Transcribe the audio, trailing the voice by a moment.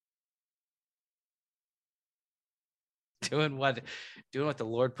doing what the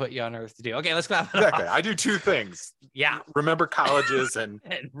Lord put you on earth to do. Okay, let's clap it Exactly. off. I do two things. Yeah. Remember colleges and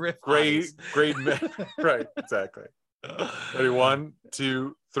And riff grade hobbies. men. Right. Exactly. Ready? 1,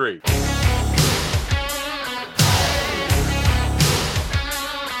 2, 3.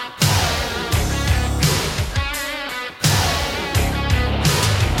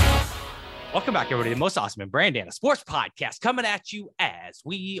 Welcome back, everybody, to the most awesome and Brandana sports podcast coming at you as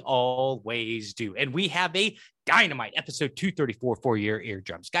we always do. And we have a dynamite episode 234 for your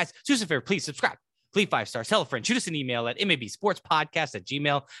eardrums. Guys, do us a favor, please subscribe. Leave 5 stars. Tell a friend. Shoot us an email at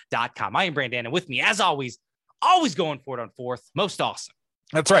mabsportspodcast@gmail.com. I am Brandana. With me, as always going for it on fourth. Most awesome.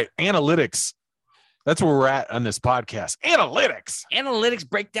 That's right. Analytics. That's where we're at on this podcast. Analytics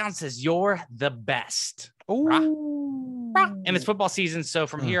breakdown says you're the best. Ooh. And it's football season, so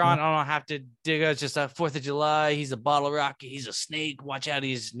from here on, I don't have to dig. It's just a 4th of July. He's a bottle rocket. He's a snake. Watch out.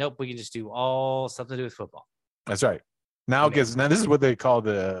 We can just do all something to do with football. That's right. Now this is what they call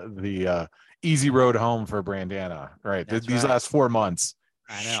the easy road home for Brandana. Right. These last 4 months.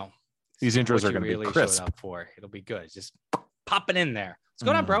 I know. These intros are going to be crisp. Up for. It'll be good. Just pop it in there. What's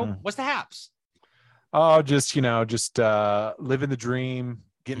going on, bro? What's the haps? Oh, just living the dream.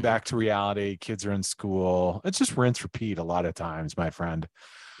 Getting back to reality. Kids are in school. It's just rinse repeat a lot of times, my friend.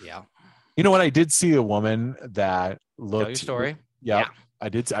 Yeah. You know what? I did see a woman that looked. Tell your story. Yeah, I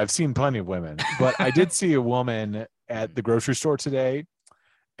did. I've seen plenty of women, but I did see a woman at the grocery store today,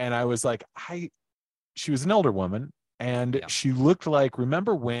 and I was like, she was an older woman, and she looked like,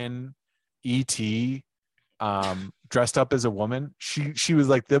 remember when E.T. Dressed up as a woman? She was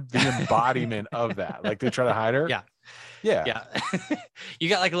like the embodiment of that. Like they try to hide her. Yeah. You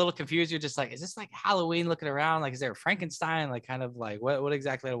got like a little confused. You're just like, is this like Halloween looking around? Like, is there a Frankenstein? Like kind of like what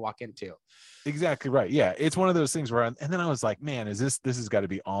exactly to walk into? Exactly right. Yeah. It's one of those things where, and then I was like, man, this has got to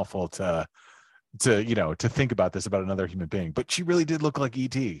be awful to think about this about another human being. But she really did look like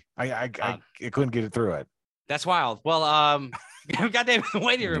E.T. I couldn't get it through it. That's wild. Well, we've got David in the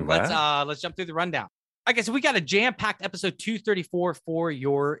waiting room. Let's jump through the rundown. Okay, so we got a jam-packed episode 234 for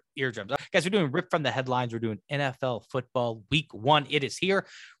your eardrums. Guys, we're doing Rip from the Headlines. We're doing NFL football week 1. It is here.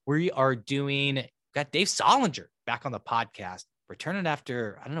 We got Dave Solinger back on the podcast, returning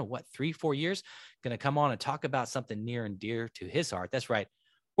after, 3-4 years. Going to come on and talk about something near and dear to his heart. That's right.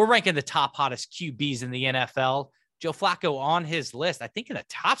 We're ranking the top hottest QBs in the NFL. Joe Flacco on his list, I think in the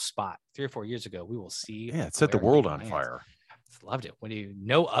top spot 3 or 4 years ago. We will see. Yeah, it set the world on fire. Loved it.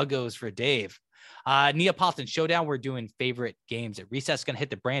 No uggos for Dave. Neapolitan Showdown. We're doing favorite games at recess. Going to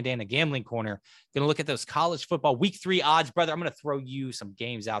hit the Brandana Gambling Corner. Going to look at those college football week 3 odds, brother. I'm going to throw you some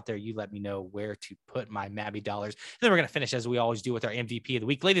games out there. You let me know where to put my Mabby dollars. Then we're going to finish as we always do with our MVP of the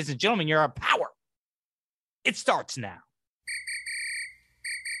week. Ladies and gentlemen, you're our power. It starts now.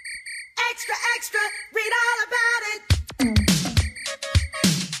 Extra, extra, read all about it.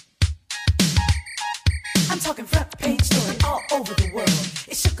 I'm talking front page story all over the world.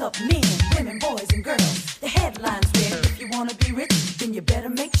 It shook up men, women, boys, and girls. The headlines read, if you want to be rich, then you better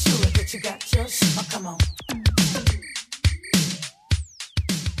make sure that you got your shit. Oh, come on.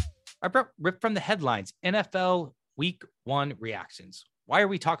 All right, bro, Rip from the Headlines. NFL week 1 reactions. Why are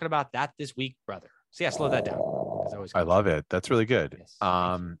we talking about that this week, brother? See, I slowed that down. I love it. That's really good. Yes,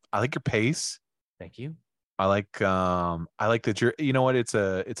 I like your pace. Thank you. I like that you're, you know what? It's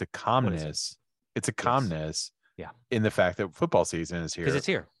a calmness. It's a calmness. Yeah. In the fact that football season is here. Because it's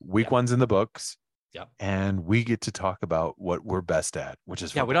here. Week 1's in the books. Yep. And we get to talk about what we're best at, which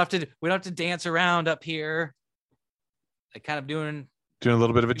is football. We don't have to dance around up here. Like kind of doing a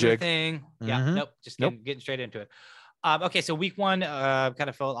little bit of a jig thing. Yeah. Nope. Just getting straight into it. Okay, so week 1 kind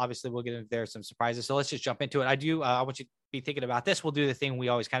of felt, obviously we'll get into there some surprises. So let's just jump into it. I want you to be thinking about this. We'll do the thing we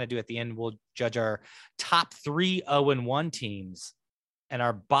always kind of do at the end. We'll judge our top 3 0-1 teams and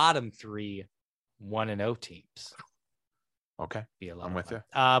our bottom 3 1-0 teams. Okay. I'm with you.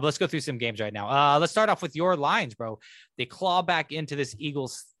 But let's go through some games right now. Let's start off with your Lions, bro. They claw back into this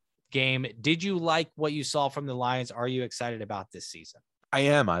Eagles game. Did you like what you saw from the Lions? Are you excited about this season? I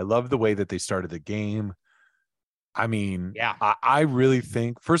am. I love the way that they started the game. I mean, yeah, I really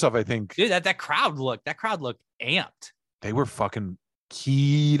think, first off, I think, dude, that crowd looked amped. They were fucking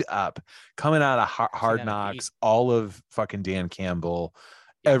keyed up coming out of Hard Knocks. All of fucking Dan Campbell,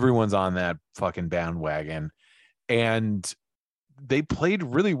 everyone's on that fucking bandwagon, and they played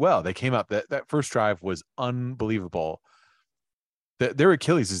really well. They came up, that first drive was unbelievable. Their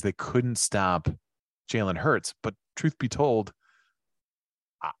Achilles is they couldn't stop Jalen Hurts, but truth be told,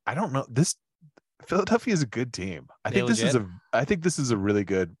 I don't know. Philadelphia is a good team. I think this is a really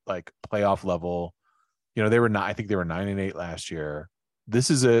good like playoff level. You know, I think they were 9-8 last year.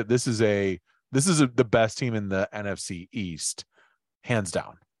 This is a This is the best team in the NFC East, hands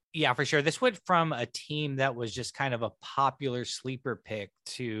down. Yeah, for sure. This went from a team that was just kind of a popular sleeper pick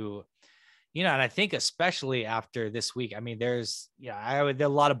to, and I think especially after this week, I mean, there's a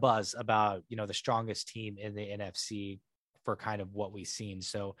lot of buzz about, the strongest team in the NFC for kind of what we've seen.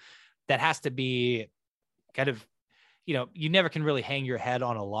 So that has to be kind of, you never can really hang your head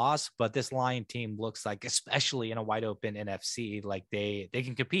on a loss, but this Lion team looks like, especially in a wide open NFC, like they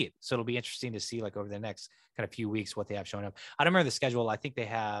can compete. So it'll be interesting to see like over the next kind of few weeks what they have showing up. I don't remember the schedule. I think they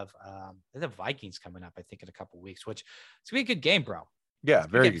have the Vikings coming up, I think in a couple of weeks, which it's gonna be a good game, bro. Yeah,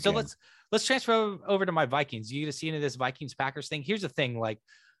 very good. So let's transfer over to my Vikings. You get to see into this Vikings Packers thing. Here's the thing, liked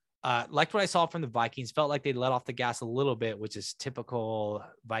what I saw from the Vikings. Felt like they let off the gas a little bit, which is typical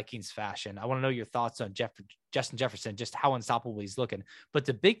Vikings fashion. I want to know your thoughts on Justin Jefferson, just how unstoppable he's looking. But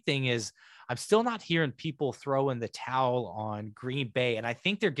the big thing is I'm still not hearing people throw in the towel on Green Bay. And I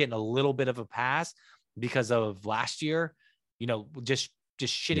think they're getting a little bit of a pass because of last year, just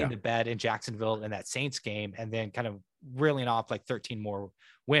shitting the bed in Jacksonville in that Saints game, and then kind of reeling off like 13 more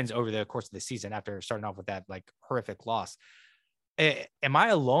wins over the course of the season after starting off with that like horrific loss. Am I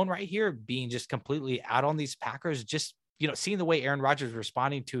alone right here being just completely out on these Packers? Just, seeing the way Aaron Rodgers is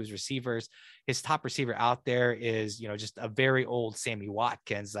responding to his receivers, his top receiver out there is, just a very old Sammy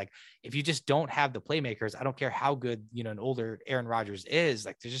Watkins. Like, if you just don't have the playmakers, I don't care how good, an older Aaron Rodgers is,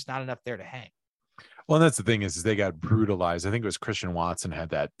 like, there's just not enough there to hang. Well, and that's the thing is they got brutalized. I think it was Christian Watson had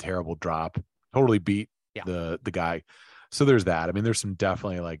that terrible drop, totally beat the guy. So there's that. I mean, there's some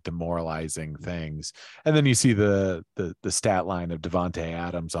definitely like demoralizing things. And then you see the stat line of Devontae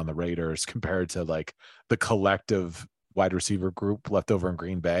Adams on the Raiders compared to like the collective wide receiver group left over in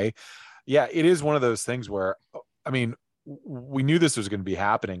Green Bay. Yeah, it is one of those things where, I mean, we knew this was going to be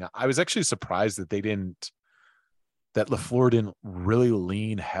happening. I was actually surprised that that LaFleur didn't really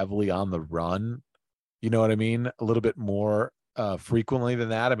lean heavily on the run. You know what I mean? A little bit more frequently than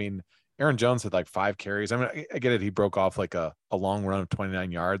that. I mean, Aaron Jones had like 5 carries. I mean, I get it. He broke off like a long run of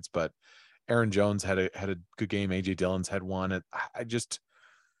 29 yards, but Aaron Jones had a good game. AJ Dillon's had one. I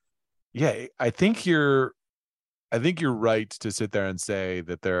think you're right to sit there and say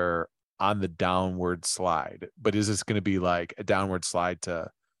that they're on the downward slide, but is this going to be like a downward slide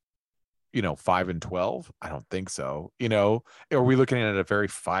to, 5-12? I don't think so. Are we looking at a very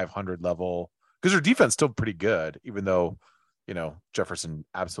 500 level? Because their defense still pretty good, even though, Jefferson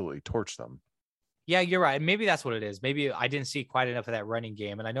absolutely torched them. Yeah, you're right. Maybe that's what it is. Maybe I didn't see quite enough of that running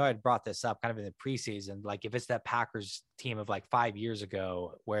game. And I know I'd brought this up kind of in the preseason. Like if it's that Packers team of like 5 years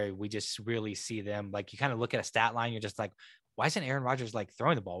ago where we just really see them, like you kind of look at a stat line, you're just like, why isn't Aaron Rodgers like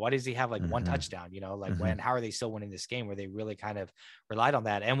throwing the ball? Why does he have like one touchdown? How are they still winning this game where they really kind of relied on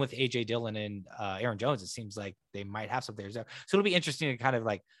that? And with AJ Dillon and Aaron Jones, it seems like they might have something there. So it'll be interesting to kind of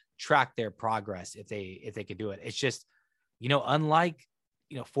like track their progress if they could do it. It's just, unlike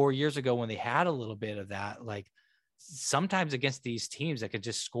 4 years ago when they had a little bit of that, like sometimes against these teams that could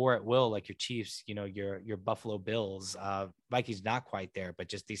just score at will, like your Chiefs, your Buffalo Bills, Vikings, not quite there, but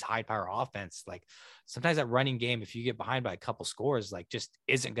just these high power offense, like sometimes that running game, if you get behind by a couple scores, like just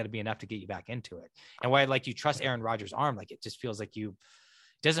isn't going to be enough to get you back into it. And why, like you trust Aaron Rodgers' arm, like it just feels like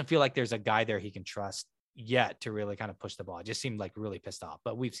doesn't feel like there's a guy there he can trust yet to really kind of push the ball. It just seemed like really pissed off,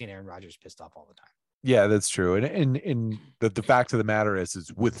 but we've seen Aaron Rodgers pissed off all the time. Yeah, that's true. And the fact of the matter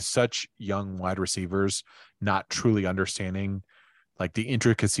is with such young wide receivers, not truly understanding like the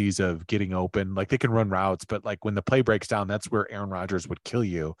intricacies of getting open, like they can run routes, but like when the play breaks down, that's where Aaron Rodgers would kill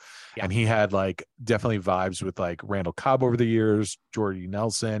you. Yeah. And he had like definitely vibes with like Randall Cobb over the years, Jordy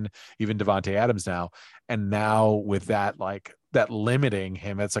Nelson, even Devontae Adams now. And now with that, like that limiting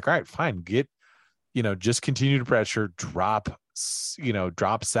him, it's like, all right, fine, just continue to pressure, drop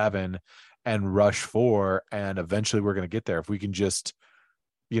 7 and rush 4. And eventually we're going to get there. If we can just,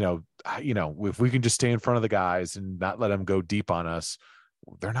 if we can just stay in front of the guys and not let them go deep on us,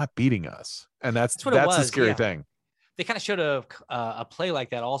 they're not beating us. And that's the scary thing. They kind of showed a play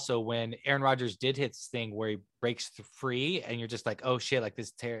like that also when Aaron Rodgers did hit this thing where he breaks free and you're just like, oh shit, like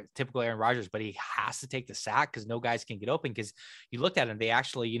this typical Aaron Rodgers, but he has to take the sack because no guys can get open. Because you looked at him, they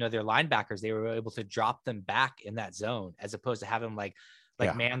actually, their linebackers, they were able to drop them back in that zone as opposed to having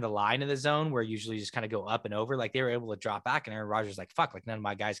man the line in the zone where usually you just kind of go up and over. Like they were able to drop back and Aaron Rodgers like, fuck, like none of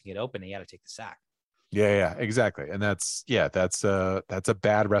my guys can get open and he had to take the sack. Yeah, exactly. And that's a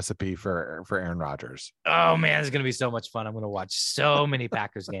bad recipe for Aaron Rodgers. Oh man, it's going to be so much fun. I'm going to watch so many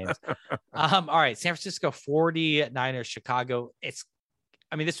Packers games. All right. San Francisco 49ers, Chicago.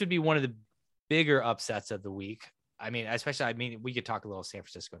 This would be one of the bigger upsets of the week. We could talk a little San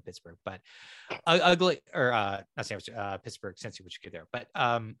Francisco and Pittsburgh, but ugly or not San Francisco, Pittsburgh, since you get there. But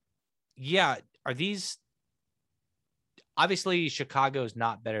yeah, are these obviously Chicago's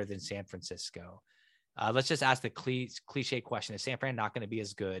not better than San Francisco? Let's just ask the cliche question: is San Fran not going to be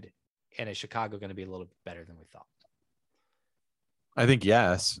as good, and is Chicago going to be a little bit better than we thought? I think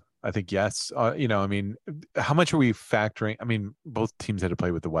yes. I mean, how much are we factoring? I mean, both teams had to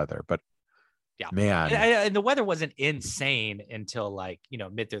play with the weather, but yeah, man, and the weather wasn't insane until like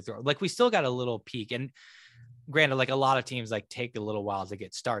mid third. Like we still got a little peak, and granted, like a lot of teams like take a little while to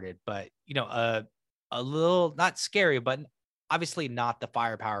get started, but a little not scary, but obviously not the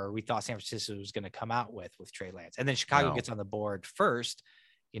firepower we thought San Francisco was going to come out with Trey Lance, and then Chicago gets on the board first,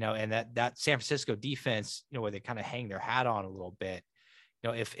 and that San Francisco defense, where they kind of hang their hat on a little bit.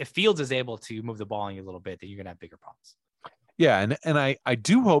 If Fields is able to move the ball on you a little bit, then you're gonna have bigger problems. Yeah, and I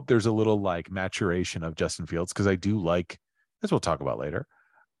do hope there's a little like maturation of Justin Fields, because I do like, as we'll talk about later,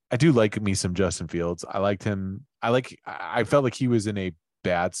 I do like me some Justin Fields. I liked him. I felt like he was in a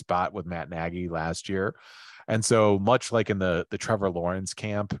bad spot with Matt Nagy last year. And so much like in the Trevor Lawrence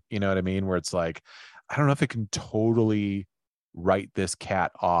camp, you know what I mean? Where it's like, I don't know if it can totally write this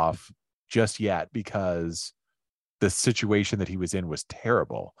cat off just yet, because the situation that he was in was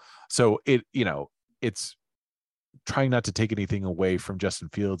terrible. So it's trying not to take anything away from Justin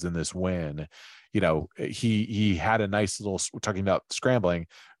Fields in this win. He had a nice little, we're talking about scrambling,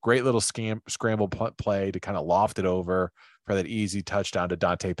 great little scramble play to kind of loft it over for that easy touchdown to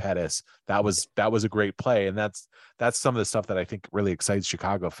Dante Pettis. That was a great play. And that's some of the stuff that I think really excites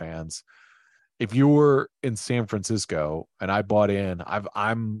Chicago fans. If you were in San Francisco and I bought in,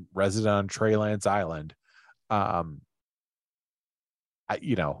 I'm resident on Trey Lance Island. We're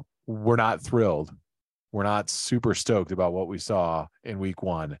not thrilled. We're not super stoked about what we saw in week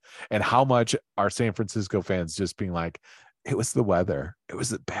 1, and how much are San Francisco fans just being like, it was the weather. It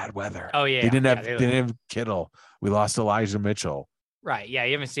was the bad weather. Oh yeah. They didn't have Kittle. We lost Elijah Mitchell. Right. Yeah.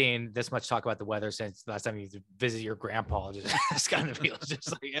 You haven't seen this much talk about the weather since the last time you visit your grandpa. Just kind of feels just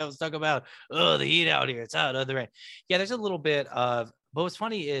like, let's talk about, the heat out here. It's out of the rain. Yeah. There's a little bit of, but what's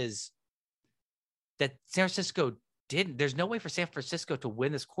funny is that San Francisco there's no way for San Francisco to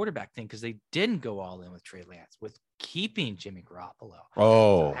win this quarterback thing, because they didn't go all in with Trey Lance, with keeping Jimmy Garoppolo.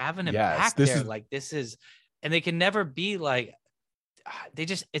 Oh, having him back there. And they can never be like,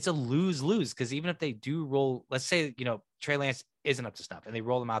 it's a lose-lose, because even if they do roll, let's say, Trey Lance isn't up to snuff and they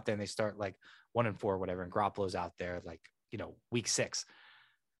roll him out there and they start like 1-4 or whatever, and Garoppolo's out there like, week 6.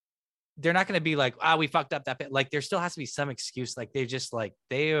 They're not going to be like, we fucked up that bit. Like there still has to be some excuse. Like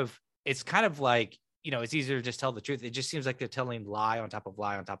it's kind of like, it's easier to just tell the truth. It just seems like they're telling lie on top of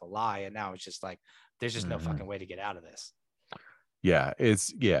lie on top of lie. And now it's just like, there's just no fucking way to get out of this. Yeah.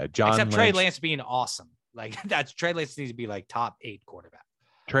 John Except Lynch, Trey Lance being awesome. Like that's Trey Lance needs to be like top 8 quarterback.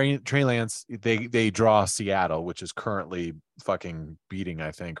 Trey Lance, they draw Seattle, which is currently fucking beating, I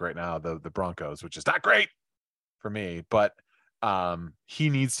think right now, the Broncos, which is not great for me, but he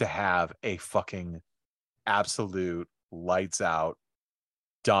needs to have a fucking absolute lights out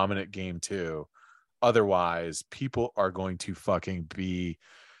dominant game 2. Otherwise, people are going to fucking be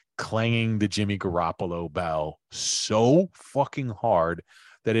clanging the Jimmy Garoppolo bell so fucking hard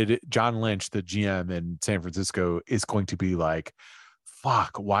that John Lynch, the GM in San Francisco, is going to be like,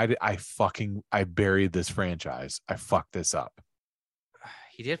 fuck, why did I buried this franchise? I fucked this up.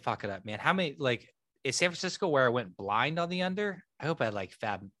 He did fuck it up, man. How many, is San Francisco where I went blind on the under? I hope I had like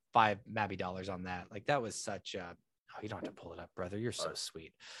 $5 Mabby dollars on that. Like that was such a, you don't have to pull it up, brother. You're so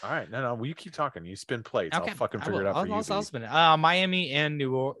sweet. All right. No. Well, you keep talking. You spin plates. Okay. I'll fucking figure it out for you. I'll spin it. Miami and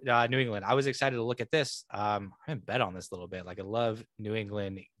New England. I was excited to look at this. I haven't bet on this a little bit. Like I love New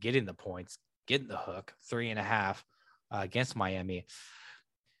England getting the points, getting the hook, 3.5 against Miami.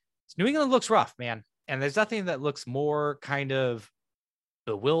 New England looks rough, man. And there's nothing that looks more kind of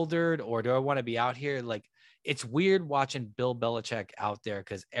bewildered or do I want to be out here? Like it's weird watching Bill Belichick out there,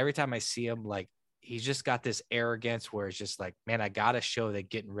 because every time I see him, like, he's just got this arrogance where it's just like, man, I got to show that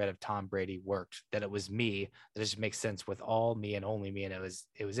getting rid of Tom Brady worked, that it was me, that it just makes sense with all me and only me. And it was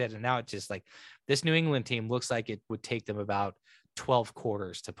it. And now it's just like this New England team looks like it would take them about 12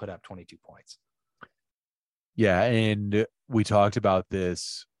 quarters to put up 22 points. Yeah. And we talked about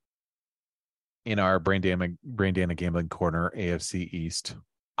this in our Brandana Gambling Corner, AFC East.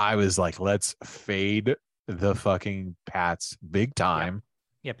 I was like, let's fade the fucking Pats big time.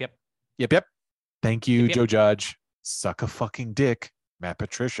 Yep. Thank you, Joe Judge. Suck a fucking dick, Matt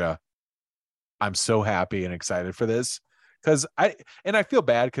Patricia. I'm so happy and excited for this, because I feel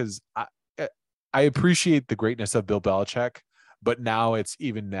bad because I appreciate the greatness of Bill Belichick, but now it's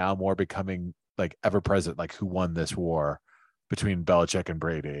even now more becoming like ever present, like who won this war between Belichick and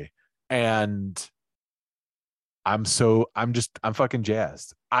Brady. And I'm fucking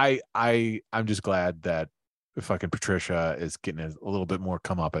jazzed. I'm just glad that fucking Patricia is getting a little bit more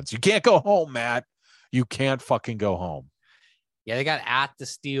comeuppance. You can't go home, Matt. You can't fucking go home. Yeah, they got at the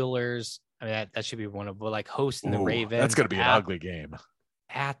Steelers. I mean, that should be one of, like, hosting the Ravens. That's gonna be an ugly game.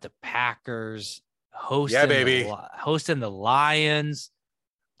 At the Packers, hosting the Lions.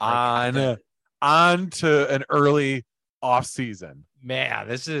 On to an early off season. Man,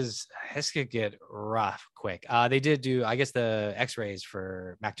 this could get rough quick. They did do, I guess, the X-rays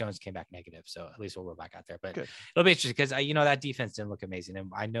for Mac Jones came back negative, so at least we'll go back out there. But it'll be interesting because that defense didn't look amazing,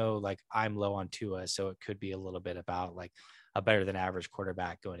 and I know, like, I'm low on Tua, so it could be a little bit about, like, a better than average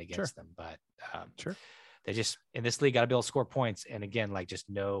quarterback going against them. But they just, in this league, got to be able to score points, and again, like, just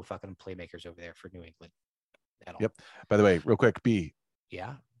no fucking playmakers over there for New England at all. Yep. By the way, real quick, B.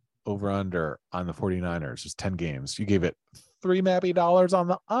 Yeah. Over under on the 49ers is 10 games. You gave it $3 Mappy on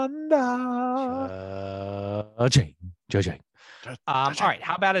the under. All right.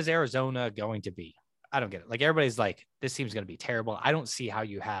 How bad is Arizona going to be? I don't get it. Like, everybody's like, this team's going to be terrible. I don't see how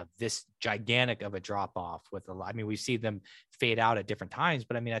you have this gigantic of a drop off with we see them fade out at different times,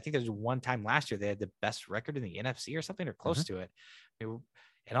 but I think there's one time last year they had the best record in the NFC or something, or close to it. And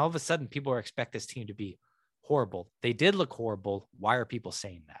all of a sudden people expect this team to be horrible. They did look horrible. Why are people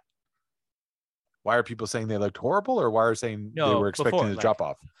saying that? Why are people saying they looked horrible, or why are saying they were expecting the drop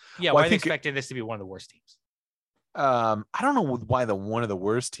off? Yeah, why are they expecting this to be one of the worst teams? I don't know why one of the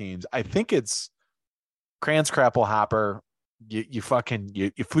worst teams. I think it's Krantz Crapple Hopper. You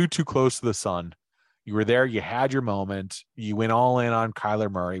flew too close to the sun. You were there. You had your moment. You went all in on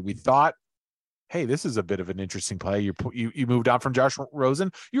Kyler Murray. We thought, hey, this is a bit of an interesting play. You moved on from Josh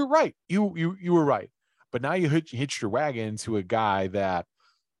Rosen. You're right. You were right. But now you hitched your wagon to a guy that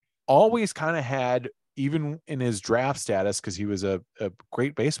always kind of had, even in his draft status, because he was a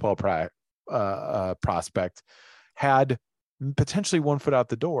great baseball prospect, had potentially one foot out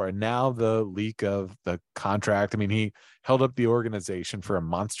the door. And now the leak of the contract, he held up the organization for a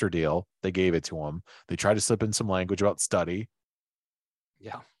monster deal. They gave it to him. They tried to slip in some language about study.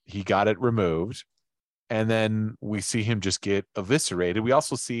 Yeah. He got it removed. And then we see him just get eviscerated. We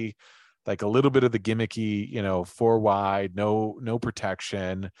also see, like, a little bit of the gimmicky, 4 wide, no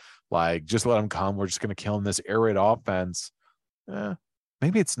protection, like, just let him come. We're just going to kill him. This air raid offense.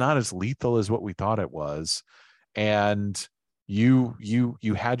 Maybe it's not as lethal as what we thought it was. And you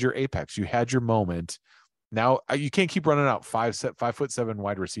had your apex, you had your moment. Now you can't keep running out 5'7"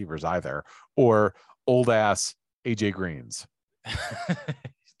 wide receivers either, or old ass AJ Greens.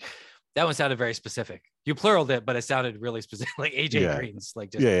 That one sounded very specific. You pluraled it, but it sounded really specific, like AJ Greens, like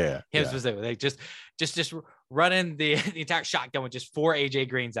just him specific. Like just running the entire shotgun with just 4 AJ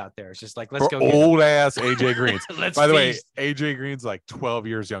Greens out there. It's just like, let's go. Old ass AJ Greens. By the way, AJ Green's like 12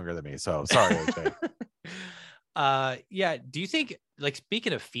 years younger than me, so sorry, AJ. Yeah. Do you think, like,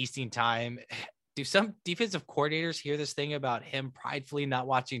 speaking of feasting time, do some defensive coordinators hear this thing about him pridefully not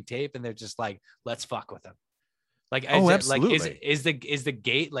watching tape, and they're just like, let's fuck with him? Like, absolutely. Like, is the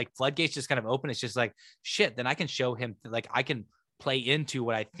gate, like, floodgates just kind of open? It's just like, shit, then I can show him, like, I can play into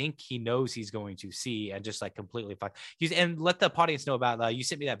what I think he knows he's going to see, and just, like, completely fuck. And let the audience know about, you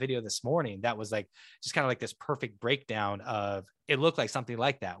sent me that video this morning. That was, like, just kind of like this perfect breakdown of, it looked like something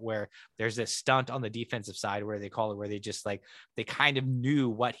like that, where there's this stunt on the defensive side where they call it, where they just, like, they kind of knew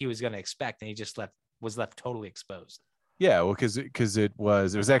what he was going to expect, and he just was left totally exposed. Yeah. Well, cause it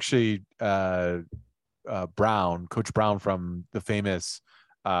was actually, Coach Brown from the famous,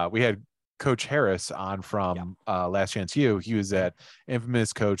 we had Coach Harris on from Last Chance U. He was that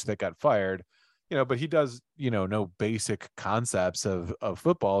infamous coach that got fired, but he does, no basic concepts of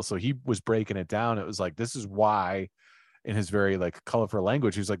football. So he was breaking it down. It was like, this is why, in his very, like, colorful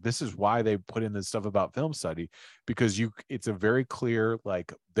language, he was like, this is why they put in this stuff about film study, because it's a very clear,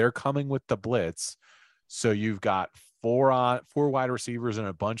 like, they're coming with the blitz. So you've got 4 wide receivers in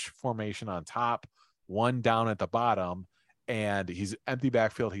a bunch formation on top, 1 down at the bottom, and he's empty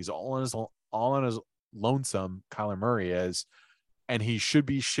backfield. He's all on his lonesome. Kyler Murray is, and he should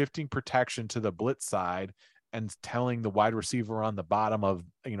be shifting protection to the blitz side and telling the wide receiver on the bottom of,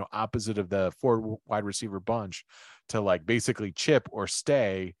 opposite of the 4 wide receiver bunch to, like, basically chip or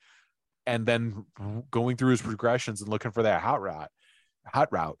stay, and then going through his progressions and looking for that hot route.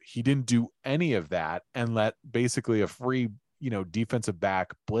 He didn't do any of that, and let basically a free, defensive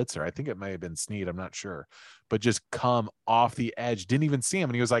back blitzer, I think it may have been Snead, I'm not sure, but just come off the edge, didn't even see him.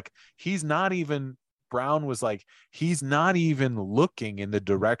 And he was like, Brown was like, he's not even looking in the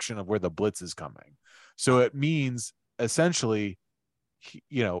direction of where the blitz is coming. So it means essentially,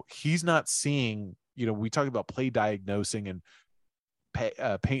 he's not seeing, we talk about play diagnosing and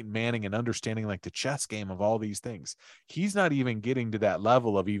Peyton Manning and understanding like the chess game of all these things. He's not even getting to that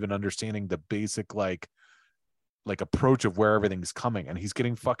level of even understanding the basic like approach of where everything's coming, and he's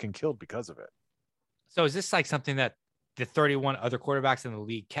getting fucking killed because of it. So is this like something that the 31 other quarterbacks in the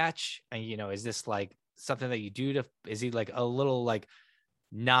league catch? And, is this like something that you do to, is he like a little like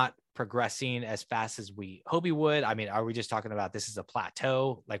not progressing as fast as we hope he would? I mean, are we just talking about this is a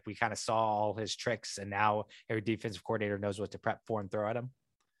plateau? Like we kind of saw all his tricks and now every defensive coordinator knows what to prep for and throw at him.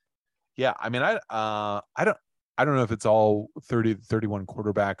 Yeah. I mean, I don't know if it's all 31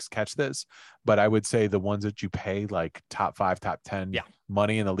 quarterbacks catch this, but I would say the ones that you pay like top 5, top 10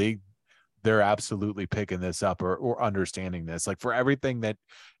 money in the league, they're absolutely picking this up or understanding this. Like for everything that,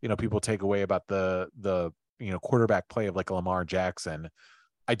 people take away about the quarterback play of like Lamar Jackson,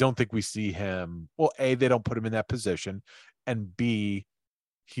 I don't think we see him. Well, A, they don't put him in that position, and B,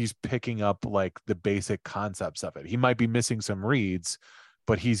 he's picking up like the basic concepts of it. He might be missing some reads,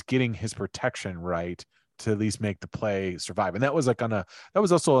 but he's getting his protection right to at least make the play survive. And that was like that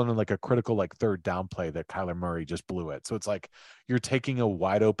was also on like a critical like third down play that Kyler Murray just blew it. So it's like you're taking a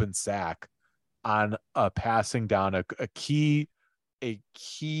wide open sack on a passing down, a key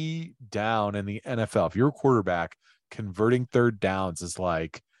down in the NFL. If you're a quarterback, converting third downs is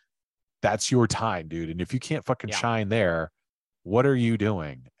like, that's your time, dude. And if you can't fucking shine there, what are you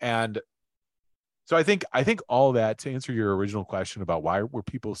doing? And so I think all that, to answer your original question about why were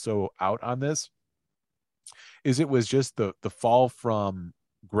people so out on this, is it was just the fall from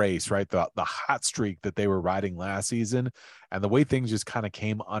grace, right? The hot streak that they were riding last season, and the way things just kind of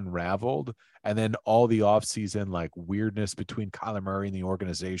came unraveled, and then all the offseason like weirdness between Kyler Murray and the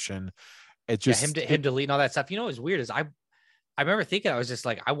organization. It just him deleting all that stuff. What's weird is I remember thinking, I was just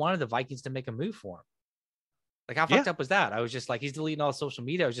like, I wanted the Vikings to make a move for him. Like how fucked up was that? I was just like, he's deleting all social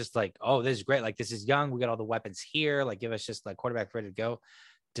media. I was just like, oh, this is great. Like this is young. We got all the weapons here. Like give us just like quarterback ready to go.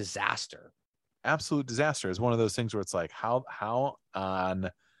 Disaster. Absolute disaster. Is one of those things where it's like, how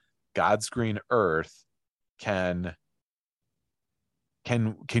on God's green earth can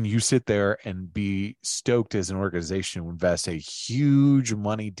you sit there and be stoked as an organization to invest a huge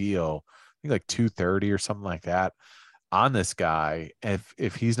money deal, I think like 230 or something like that, on this guy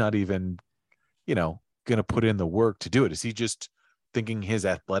if he's not even going to put in the work to do it? Is he just thinking his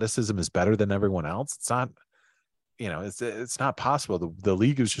athleticism is better than everyone else? It's not. It's not possible. The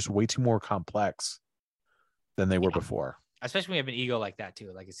league is just way too more complex than they were before. Especially when you have an ego like that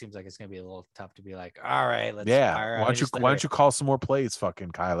too. Like it seems like it's gonna be a little tough to be like, all right, let's why don't you call some more plays,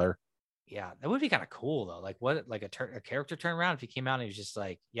 fucking Kyler? Yeah, that would be kind of cool though. Like what, like a character turnaround if he came out and he was just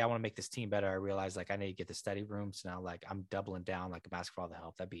like, yeah, I want to make this team better. I realized like I need to get the study rooms now. Like I'm doubling down like a basketball to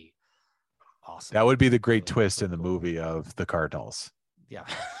help. That'd be awesome. That would be the great twist in the movie of the Cardinals. Yeah.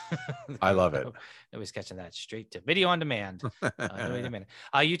 I love it. Nobody's catching that. Straight to video on demand. You were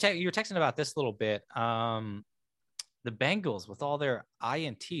texting about this a little bit. The Bengals with all their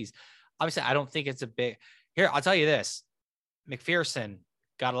INTs. Obviously, I don't think it's a big here. I'll tell you this. McPherson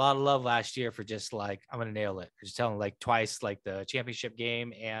got a lot of love last year for just like, I'm going to nail it. Just telling like twice, like the championship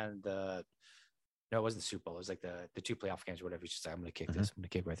game and it wasn't the Super Bowl. It was like the two playoff games or whatever. He's just like, I'm going to kick this. I'm going to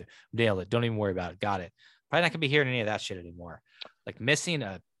kick right through. Nail it. Don't even worry about it. Got it. Probably not going to be hearing any of that shit anymore. Like missing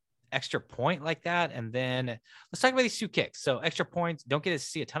a extra point like that. And then let's talk about these two kicks. So extra points, don't get to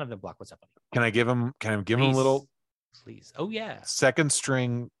see a ton of them block. What's up, buddy? Can I give him a little? Please. Oh yeah. Second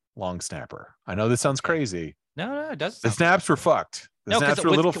string long snapper. I know this sounds crazy. No, it does. The snaps were fucked. The snaps were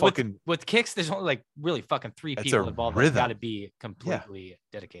a little fucking. With kicks, there's only like really fucking 3 people involved. That got to be completely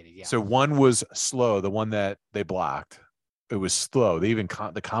dedicated. Yeah. So one was slow. The one that they blocked, it was slow. They even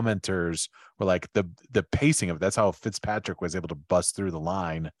the commenters were like the pacing of it. That's how Fitzpatrick was able to bust through the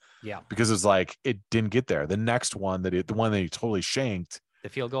line. Yeah. Because it was like it didn't get there. The next one the one that he totally shanked. The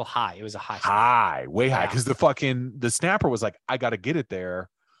field goal high. It was a high, way high. Because the snapper was like, I got to get it there,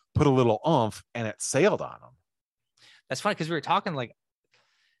 put a little oomph, and it sailed on him. That's funny because we were talking like,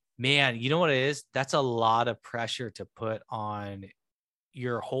 man, you know what it is? That's a lot of pressure to put on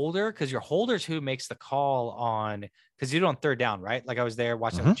your holder, because your holder's who makes the call on, because you do it on third down, right? Like I was there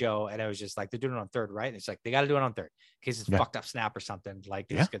watching with Joe, and I was just like, they're doing it on third, right? And it's like they got to do it on third in case it's fucked up snap or something. Like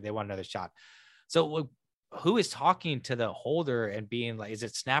they want another shot. So who is talking to the holder and being like, is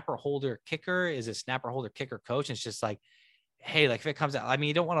it snapper, holder, kicker? Is it snapper, holder, kicker, coach? And it's just like, hey, like if it comes out, I mean,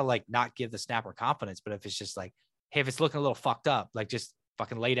 you don't want to like not give the snapper confidence, but if it's just like, hey, if it's looking a little fucked up, like just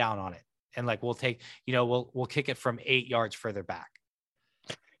fucking lay down on it. And like, we'll take, we'll kick it from 8 yards further back.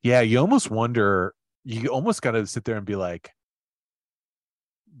 Yeah. You almost wonder, you almost got to sit there and be like,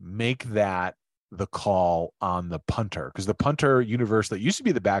 make that the call on the punter. Because the punter universe that used to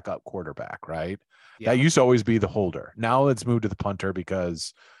be the backup quarterback, right? That used to always be the holder. Now it's moved to the punter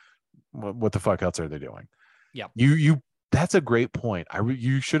because what the fuck else are they doing? Yeah. That's a great point.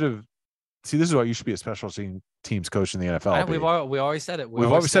 You should have. See, this is why you should be a special teams coach in the NFL. We always said it.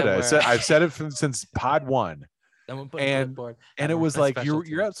 We've always said it. I've said it since pod 1. And it was like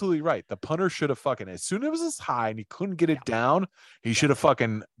you're absolutely right. The punter should have fucking, as soon as it was this high and he couldn't get it down, he should have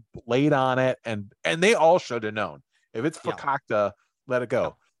fucking laid on it, and they all should have known. If it's fakakta, let it go. Yeah.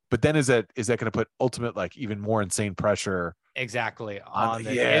 But then is that going to put ultimate, like, even more insane pressure? Exactly.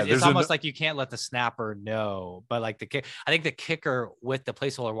 It's almost like you can't let the snapper know, but like I think the kicker with the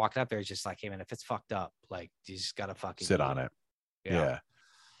placeholder walking up there is just like, hey man, if it's fucked up, like you just gotta fucking sit on it. Yeah.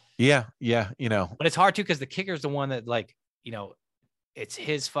 You know, but it's hard too, because the kicker is the one that, like, you know, it's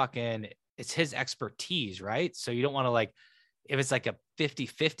his expertise, right? So you don't want to, like, if it's like a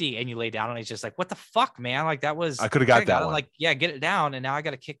 50-50 and you lay down and it's just like, what the fuck, man? Like, that was, I could have got that one. Like, yeah, get it down. And now I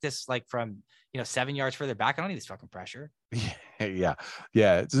got to kick this like from, 7 yards further back. I don't need this fucking pressure. Yeah.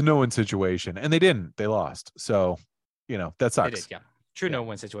 It's a no-win situation. And they didn't. They lost. So, that sucks. They did, True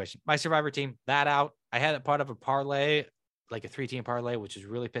no-win situation. My Survivor team, that out. I had it part of a parlay, like a 3-team parlay, which is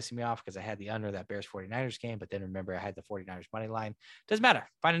really pissing me off because I had the under that Bears 49ers game, but then remember I had the 49ers money line. Doesn't matter.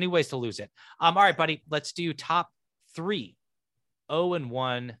 Find a new ways to lose it. All right, buddy, let's do top 3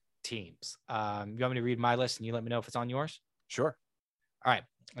 0-1 teams. You want me to read my list and you let me know if it's on yours? Sure. All right.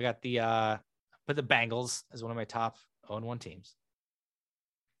 I got put the Bengals as one of my top 0-1 teams.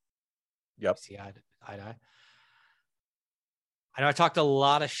 Yep. See eye to eye. I know I talked a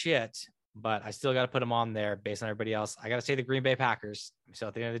lot of shit, but I still got to put them on there based on everybody else. I got to say the Green Bay Packers. So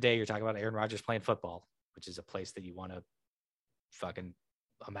at the end of the day, you're talking about Aaron Rodgers playing football, which is a place that you want to fucking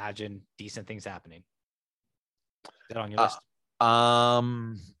imagine decent things happening. Is that on your list?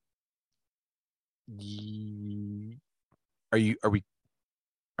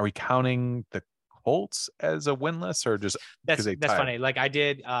 Are we counting the Colts as a winless, or just that's funny? Like I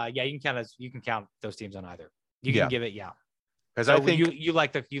did. You can count those teams on either. You can give it. Yeah. Because I think you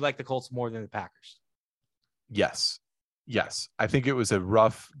like the Colts more than the Packers. Yes. I think it was a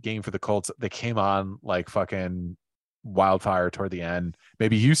rough game for the Colts. They came on like fucking wildfire toward the end.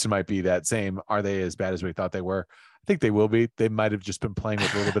 Maybe Houston might be that same. Are they as bad as we thought they were? I think they will be. They might have just been playing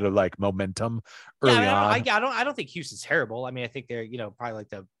with a little bit of like momentum early on. I don't think Houston's terrible. I mean, I think they're, probably like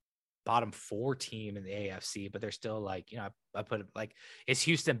the bottom 4 team in the AFC, but they're still like, I put it like, is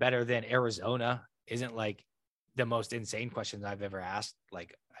Houston better than Arizona? Isn't like the most insane questions I've ever asked.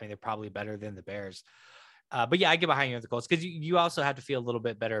 Like, I mean, they're probably better than the Bears. But yeah, I get behind you with the Colts, because you also have to feel a little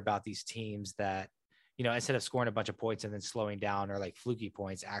bit better about these teams that, instead of scoring a bunch of points and then slowing down, or like fluky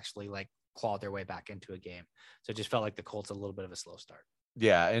points, actually like clawed their way back into a game. So it just felt like the Colts a little bit of a slow start.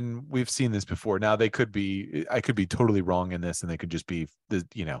 Yeah, and we've seen this before. Now I could be totally wrong in this, and they could just be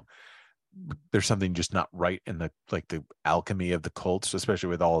there's something just not right in the alchemy of the Colts, especially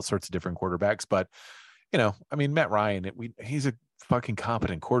with all sorts of different quarterbacks. But I mean, Matt Ryan, he's a fucking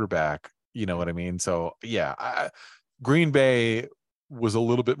competent quarterback. You know what I mean? So yeah, Green Bay was a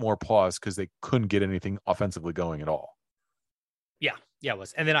little bit more paused because they couldn't get anything offensively going at all. Yeah, it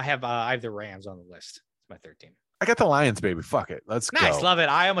was. And then I have the Rams on the list. It's my 13. I got the Lions, baby. Fuck it. Let's go. Nice, love it.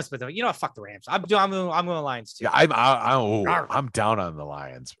 I almost put them. Fuck the Rams. I'm going Lions too. Yeah, I'm down on the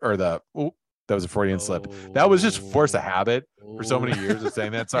Lions. Or that was a Freudian slip. That was just force a habit for so many years of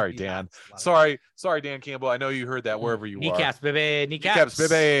saying that. Sorry, Dan. Sorry, Dan Campbell. I know you heard that wherever you Kneecaps, are. Kneecaps,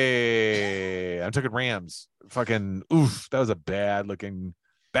 baby. I'm taking Rams. Fucking oof. That was a bad looking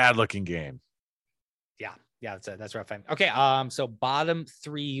game. Yeah, that's rough. Okay, so bottom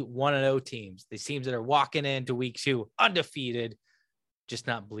 3 1-0 teams. These teams that are walking into week 2 undefeated, just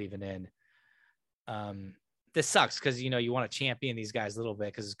not believing in. This sucks because you want to champion these guys a little bit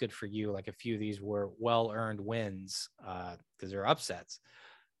because it's good for you. Like a few of these were well-earned wins because they're upsets.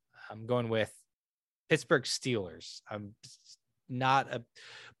 I'm going with Pittsburgh Steelers. I'm not a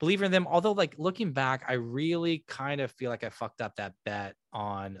believer in them, although like looking back, I really kind of feel like I fucked up that bet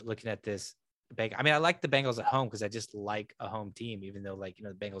on looking at this. I mean, I like the Bengals at home because I just like a home team, even though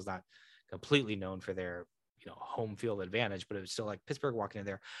the Bengals not completely known for their, home field advantage, but it was still like Pittsburgh walking in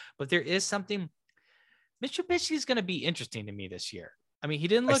there. But there is something. Mitch Trubisky is going to be interesting to me this year. I mean, he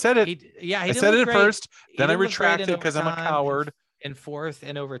didn't look. I said it. I said it at first. Then I retracted because I'm a coward. In fourth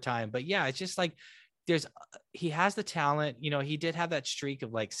and overtime, but yeah, it's just like he has the talent. He did have that streak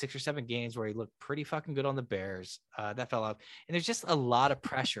of like 6 or 7 games where he looked pretty fucking good on the Bears. That fell out, and there's just a lot of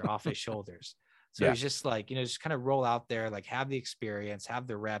pressure off his shoulders. So he's just like, just kind of roll out there, like have the experience, have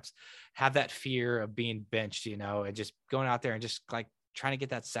the reps, have that fear of being benched, and just going out there and just like trying to get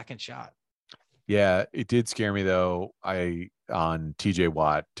that second shot. Yeah, it did scare me though. I on TJ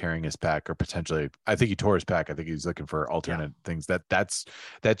Watt tearing his pec, or potentially, I think he tore his pec. I think he's looking for alternate things.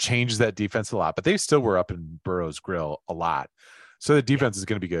 That changes that defense a lot, but they still were up in Burrow's grill a lot. So the defense is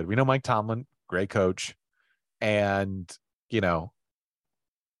going to be good. We know Mike Tomlin, great coach, and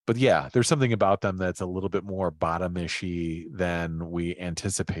but yeah, there's something about them that's a little bit more bottom-ishy than we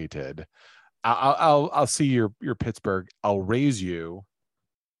anticipated. I'll see your Pittsburgh. I'll raise you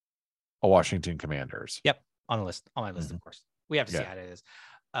a Washington Commanders. Yep, on my list, of course. We have to see how it is.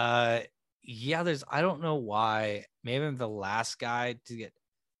 I don't know why. Maybe I'm the last guy to get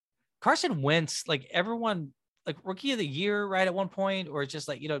Carson Wentz. Like everyone, like rookie of the year, right at one point, or just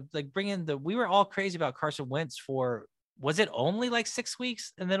like bring in we were all crazy about Carson Wentz for. Was it only like 6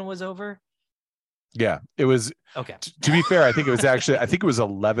 weeks and then it was over? Yeah, it was. Okay. To be fair, I think it was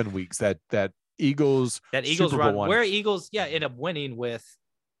 11 weeks that Eagles Super run Bowl where Eagles end up winning with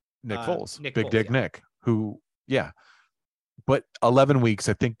Nick Foles, Big Foles, Dick Nick, who but 11 weeks,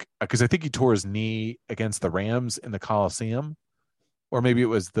 I think, because I think he tore his knee against the Rams in the Coliseum, or maybe it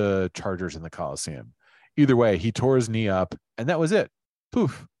was the Chargers in the Coliseum. Either way, he tore his knee up, and that was it.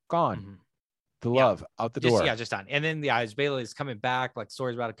 Poof, gone. Mm-hmm. The love out the door. Just done. And then Bailey is coming back. Like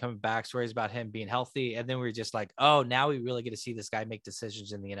stories about it coming back, stories about him being healthy. And then we're just like, oh, now we really get to see this guy make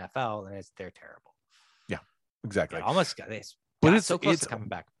decisions in the NFL, and they're terrible. Yeah, exactly. Almost got this. But it's so close to coming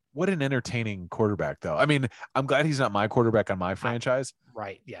back. What an entertaining quarterback, though. I mean, I'm glad he's not my quarterback on my franchise.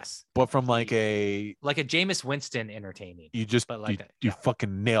 Right. Yes. But from like a Jameis Winston entertaining. You just you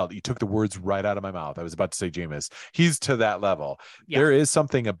fucking nailed it. You took the words right out of my mouth. I was about to say Jameis. He's to that level. Yeah. There is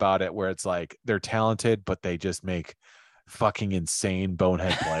something about it where it's like they're talented, but they just make fucking insane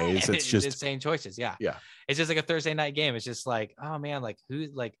bonehead plays. It's just insane choices. Yeah. Yeah. It's just like a Thursday night game. It's just like, oh man, like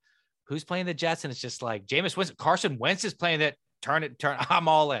who's playing the Jets? And it's just like Jameis Winston. Carson Wentz is playing it. Turn. I'm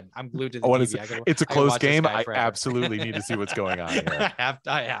all in. I'm glued to the TV. It's a close game. I absolutely need to see what's going on here.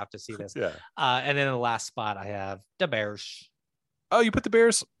 I have to see this. Yeah. And then in the last spot, I have the Bears. Oh, you put the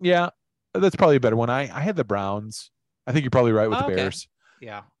Bears? Yeah, that's probably a better one. I had the Browns. I think you're probably right with the Bears.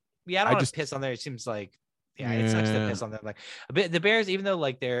 Yeah. I don't want to piss on there. It seems like it sucks to piss on them. Like the Bears, even though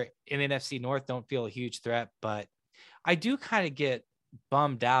like they're in NFC North, don't feel a huge threat, but I do kind of get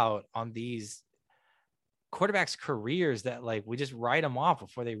bummed out on these quarterbacks' careers that like we just write them off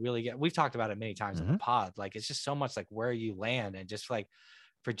before they really get. We've talked about it many times in the pod. Like it's just so much like where you land, and just like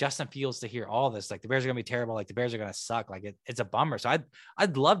for Justin Fields to hear all this, like the Bears are gonna be terrible, like the Bears are gonna suck, like it's a bummer. So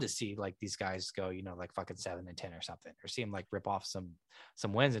I'd love to see like these guys go, like fucking 7-10 or something, or see them like rip off some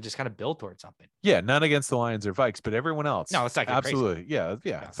wins and just kind of build towards something. Yeah, not against the Lions or Vikes, but everyone else. No, it's like absolutely, yeah.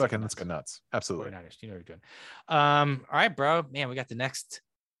 Fucking let's go nuts. Absolutely. 49ers, you know what you're doing. All right, bro, man, we got the next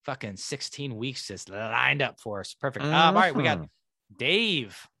fucking 16 weeks just lined up for us. Perfect. All right, we got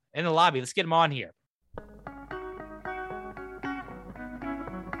Dave in the lobby. Let's get him on here.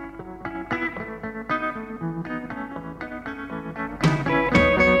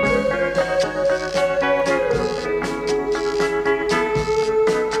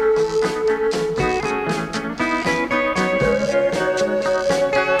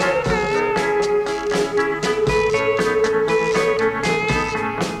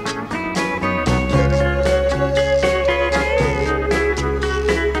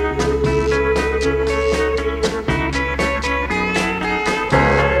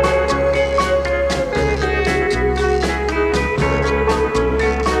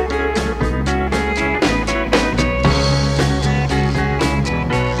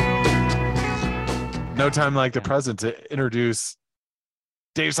 Time like the present to introduce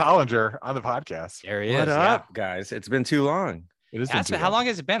Dave Solinger on the podcast. There he is. What up, guys? It's been too long. It has been how long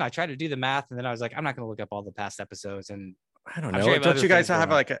has it been? I tried to do the math, and then I was like, I'm not going to look up all the past episodes. And I don't know. Don't you guys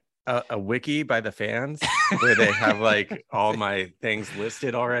have like a wiki by the fans where they have like all my things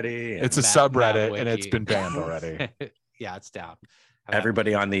listed already? It's a subreddit, and it's been banned already. Yeah, it's down.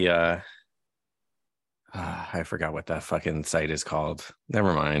 Everybody on the I forgot what that fucking site is called.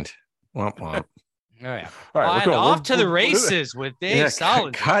 Never mind. Womp womp. Oh yeah. All right, off to the races with Dave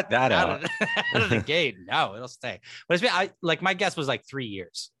Solinger. Cut that out. Out of the gate. No, it'll stay. But it's been, my guess was like 3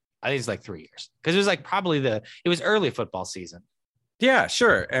 years. I think it's like 3 years, because it was like probably it was early football season. Yeah,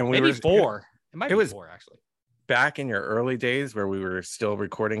 sure. And maybe 4. It might be 4 actually. Back in your early days where we were still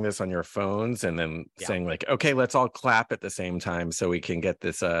recording this on your phones and then saying like, okay, let's all clap at the same time so we can get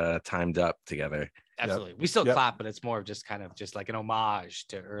this timed up together. Absolutely. We still clap, but it's more of just kind of just like an homage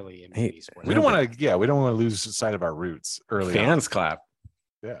to early in movies. We don't want to lose sight of our roots early. Fans clap.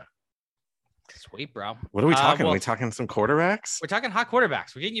 Yeah. Sweet, bro. What are we talking? Are we talking some quarterbacks? We're talking hot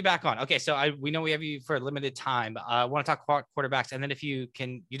quarterbacks. We're getting you back on. Okay, so we know we have you for a limited time. I want to talk quarterbacks, and then if you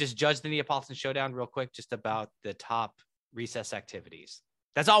just judge the Neapolitan Showdown real quick, just about the top recess activities.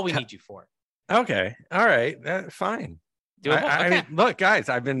 That's all we need you for. Okay. All right. Fine. I mean, look, guys,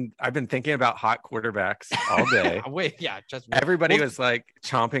 I've been thinking about hot quarterbacks all day. Wait, yeah, just everybody was like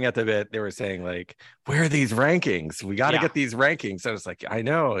chomping at the bit. They were saying like, "Where are these rankings? We got to get these rankings." So it's like, I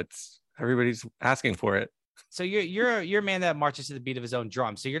know everybody's asking for it. So you're a man that marches to the beat of his own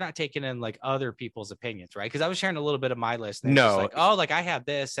drum. So you're not taking in like other people's opinions, right? Because I was sharing a little bit of my list. And no, like, oh, like I have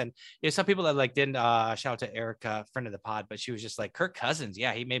this, and some people that like didn't. Shout out to Erica, friend of the pod, but she was just like Kirk Cousins.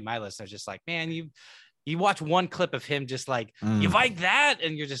 Yeah, he made my list. I was just like, man, you watch one clip of him just like you like that,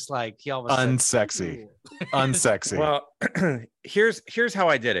 and you're just like he almost unsexy. Well, here's how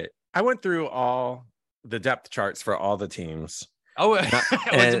I did it. I went through all the depth charts for all the teams. Oh,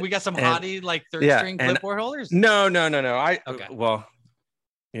 we got some hottie like third string clipboard holders. No. Well,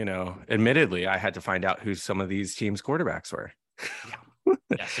 admittedly, I had to find out who some of these teams' quarterbacks were.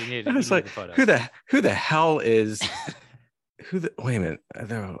 Yeah, so you needed the photos. Who the hell is wait a minute.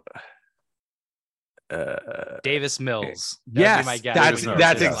 Davis Mills. Yes,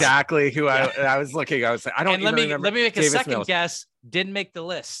 that's exactly who I was looking. I was like, I don't. And let me make a Davis second Mills. guess. Didn't make the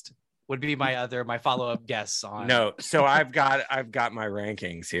list. Would be my follow-up guess on. No, so I've got my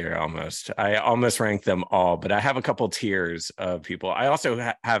rankings here almost. I almost ranked them all, but I have a couple tiers of people. I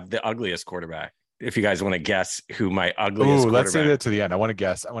also have the ugliest quarterback. If you guys want to guess who my ugliest. Let's say that to the end. I want to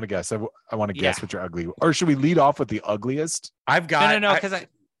guess. I want to guess what your ugly. Or should we lead off with the ugliest? I've got because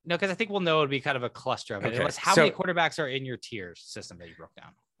I think we'll know it'd be kind of a cluster of it. Okay. How many quarterbacks are in your tier system that you broke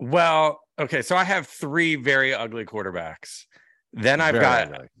down? Well, okay, so I have 3 very ugly quarterbacks. Then I've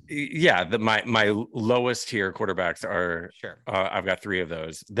got my lowest tier quarterbacks are I've got 3 of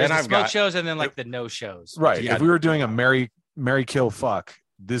those. Then I've got shows and then like the no shows. Right. If we were doing a Mary kill fuck,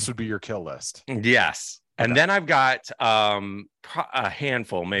 this would be your kill list. Yes. Okay. And then I've got a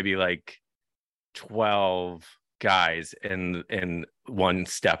handful, maybe like 12 guys in one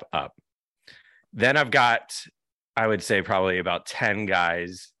step up. Then I've got, I would say probably about 10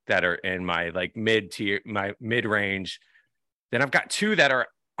 guys that are in my like mid-tier, my mid-range. Then I've got 2 that are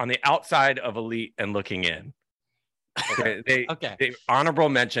on the outside of elite and looking in. Okay. They honorable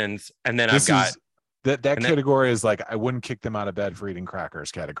mentions. And then I've got that category is like, I wouldn't kick them out of bed for eating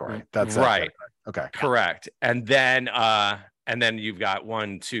crackers category. That's right. Okay. Correct. And then you've got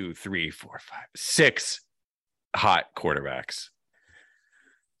 1, 2, 3, 4, 5, 6 hot quarterbacks.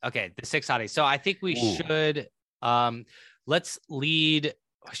 Okay. The 6 hotties. So I think we should, let's lead.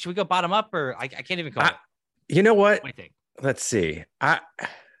 Should we go bottom up or I can't even call it. You know what? What do you think? Let's see.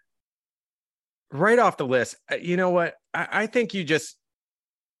 Right off the list, you know what? I think you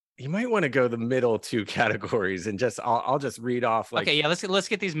might want to go the middle 2 categories and I'll just read off. Like, okay, yeah, let's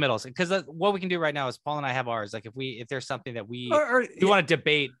get these middles, because what we can do right now is Paul and I have ours. Like if there's something that we want to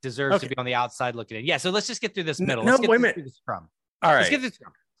debate deserves to be on the outside looking in. Yeah, so let's just get through this middle. Let's get wait a minute. All right, let's get this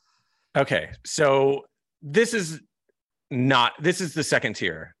scrum. Okay, so this is the second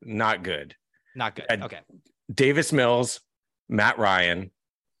tier. Not good. Not good. Okay. Davis Mills, Matt Ryan,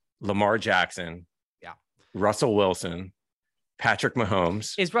 Lamar Jackson, Russell Wilson, Patrick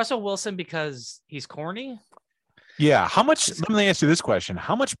Mahomes. Is Russell Wilson because he's corny? Yeah. How much? Let me ask you this question: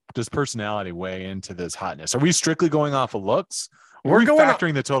 how much does personality weigh into this hotness? Are we strictly going off of looks? Or are we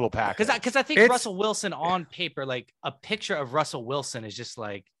factoring the total package? Because I think Russell Wilson on paper, like a picture of Russell Wilson is just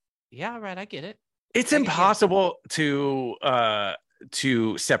like, yeah, right, I get it. It's impossible to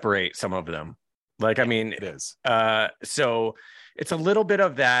separate some of them. Like, I mean, it is. So it's a little bit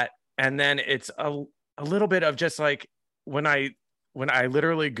of that, and then it's a little bit of just like when I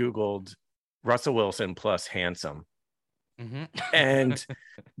literally Googled Russell Wilson plus handsome, and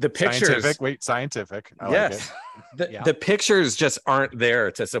the pictures. Scientific. Yes, like the pictures just aren't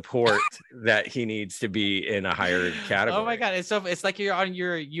there to support that he needs to be in a higher category. Oh my god, it's like you're on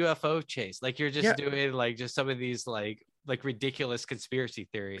your UFO chase, like you're just doing like just some of these like ridiculous conspiracy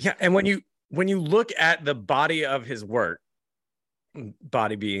theories. Yeah, and when you look at the body of his work,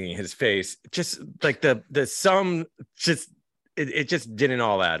 body being his face, just like the sum, just it just didn't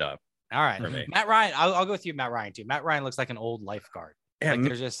all add up. All right, Matt Ryan. I'll go with you, Matt Ryan too. Matt Ryan looks like an old lifeguard. Yeah, like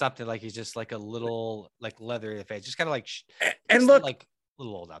there's just something like he's just like a little like leather in the face, just kind of like and look like a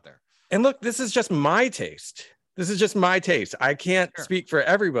little old out there. And look, this is just my taste. I can't speak for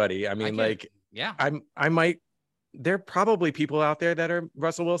everybody. I mean, I might. There are probably people out there that are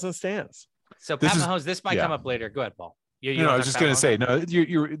Russell Wilson stans. So Pat Mahomes, this might come up later. Go ahead, Paul. I was just going to say, no,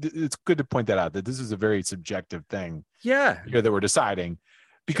 it's good to point that out, that this is a very subjective thing. Yeah. Here that we're deciding,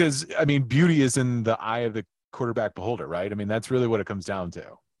 because I mean, beauty is in the eye of the quarterback beholder, right? I mean, that's really what it comes down to.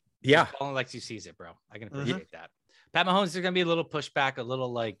 Yeah. Paul Alexi sees it, bro. I can appreciate that. Pat Mahomes is going to be a little pushback, a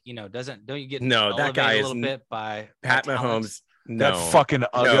little like, don't you get No, that guy a is little bit by Pat talent? Mahomes. No, that fucking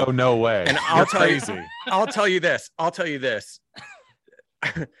Uggo, no way. And You're crazy. I'll tell you this.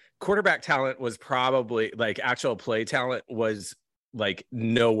 Quarterback talent was probably like actual play talent was like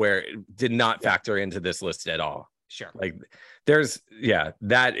nowhere, did not factor into this list at all. Sure. Like that's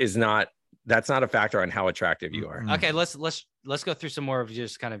not a factor on how attractive you are. Okay, let's go through some more of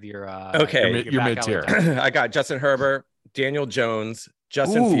just kind of your your mid-tier. I got Justin Herbert, Daniel Jones,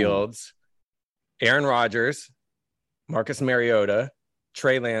 Justin Fields, Aaron Rodgers, Marcus Mariota,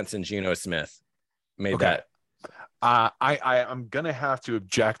 Trey Lance, and Geno Smith made that. I'm gonna have to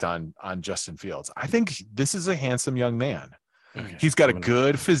object on Justin Fields. I think this is a handsome young man. Okay. He's got a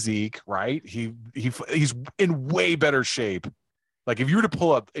good physique, right? He's in way better shape. Like if you were to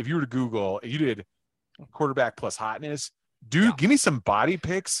Google, if you did quarterback plus hotness, dude, give me some body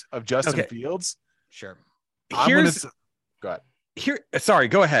pics of Justin Fields. Sure. Go ahead. Sorry,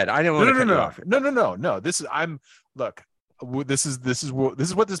 go ahead. I didn't want to cut you off. No. This is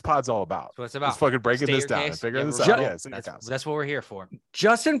what this pod's all about. So it's about Let's fucking breaking this down and figuring this out. That's what we're here for.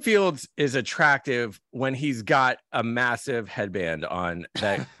 Justin Fields is attractive when he's got a massive headband on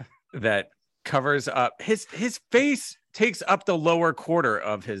that covers up his face, takes up the lower quarter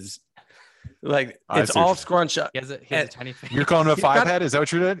of his, like it's all scrunched up. He has a tiny face. You're calling him a five head? Is that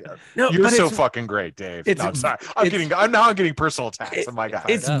what you're doing? No, you're so fucking great, Dave. No, I'm sorry. I'm getting personal attacks. Oh my god.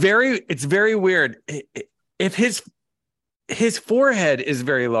 It's very weird. If his forehead is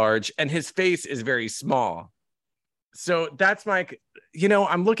very large and his face is very small. So that's my,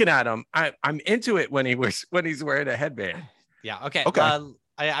 I'm looking at him. I'm into it when he's wearing a headband. Yeah. Okay.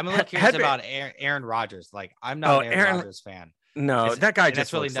 I'm a little curious about Aaron Rodgers. Like, I'm not an Aaron Rodgers fan. No, that guy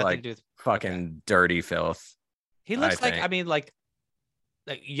just really looks nothing like to do with fucking dirty filth. He looks like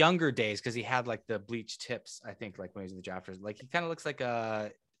younger days, because he had like the bleached tips. I think like when he was in the drafters, like he kind of looks like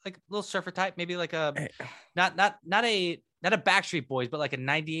a little surfer type, maybe like a not a Backstreet Boys, but like a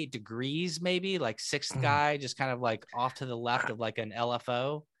 98 Degrees, maybe like sixth guy, just kind of like off to the left of like an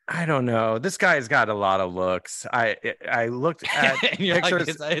LFO. I don't know. This guy's got a lot of looks. I looked at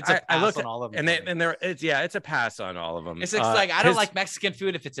pictures. Like, it's a pass on all of them. It's a pass on all of them. It's like I don't like Mexican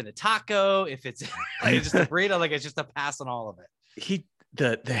food if it's in a taco, if it's just a burrito, like it's just a pass on all of it.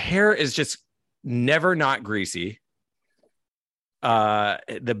 The hair is just never not greasy.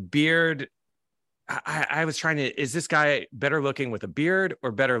 The beard. I was trying to, is this guy better looking with a beard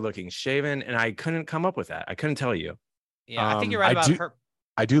or better looking shaven? And I couldn't come up with that. I couldn't tell you. Yeah, I think you're right about her.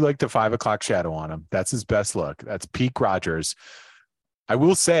 I do like the 5 o'clock shadow on him. That's his best look. That's peak Rodgers. I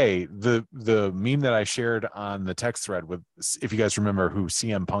will say the meme that I shared on the text thread with, if you guys remember who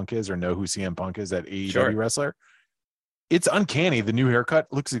CM Punk is or know who CM Punk is, that AEW wrestler, it's uncanny. The new haircut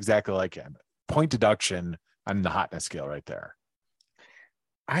looks exactly like him. Point deduction on the hotness scale right there.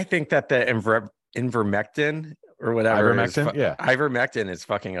 I think that the ivermectin or whatever ivermectin is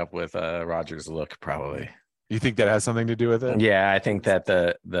fucking up with Rodgers' look, probably. You think that has something to do with it? Yeah, I think that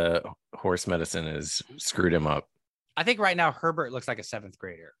the horse medicine has screwed him up. I think right now Herbert looks like a 7th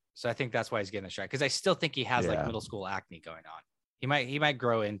grader, so I think that's why he's getting a strike, because I still think he has like middle school acne going on. He might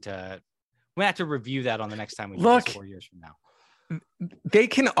grow into. We have to review that on the next time we do this 4 years from now. They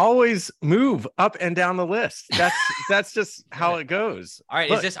can always move up and down the list. That's just how it goes. All right,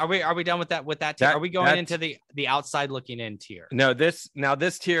 look, are we done with that tier? Are we going into the outside looking in tier? No, this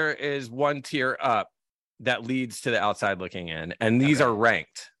tier is one tier up that leads to the outside looking in, and these are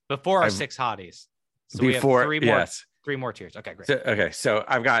ranked before our 6 hotties. So we have 3 more tiers. Okay, great. So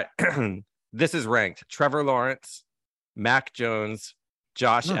I've got this is ranked: Trevor Lawrence, Mac Jones,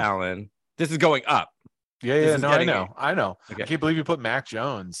 Josh Allen. This is going up. I know. Okay. I can't believe you put Mac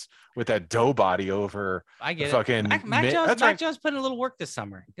Jones with that dough body over. I get fucking it. Mac Jones put in a little work this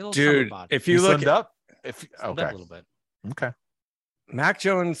summer. Dude, body. If you look up, a little bit. Okay. Mac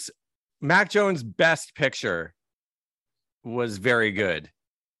Jones' best picture was very good.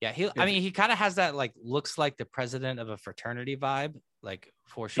 Yeah, he kind of has that like looks like the president of a fraternity vibe, like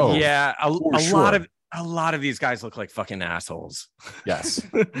for sure. Oh, yeah, a lot of these guys look like fucking assholes. Yes.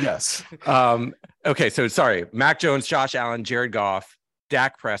 Yes. Okay, so sorry. Mac Jones, Josh Allen, Jared Goff,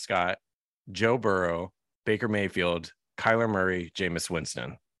 Dak Prescott, Joe Burrow, Baker Mayfield, Kyler Murray, Jameis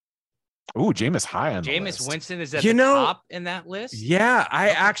Winston. Ooh, Jameis high on the list. Jameis Winston is at the top in that list. Yeah, I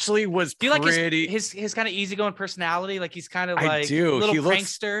actually was. Do you like his kind of easygoing personality? Like he's kind of like a little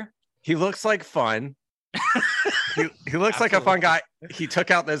prankster. He looks like fun. he looks like a fun guy. He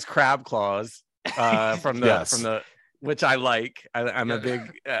took out those crab claws from the which I like. I'm a big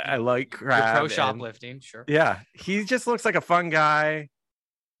I like crab. You're pro shoplifting, sure. Yeah, he just looks like a fun guy,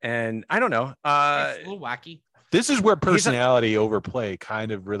 and I don't know. It's a little wacky. This is where personality overplay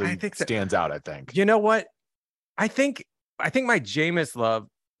kind of really stands out, I think. You know what? I think my Jameis love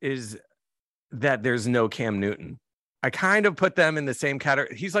is that there's no Cam Newton. I kind of put them in the same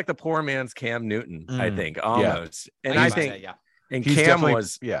category. He's like the poor man's Cam Newton, I think, almost. Yeah. And I think, and he's Cam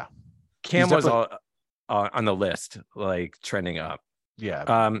was, Cam was on the list, like trending up.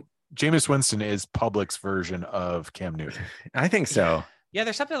 Yeah. Jameis Winston is public's version of Cam Newton. I think so. Yeah,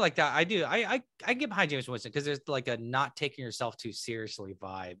 there's something like that. I do. I get behind Jameis Winston because there's like a not taking yourself too seriously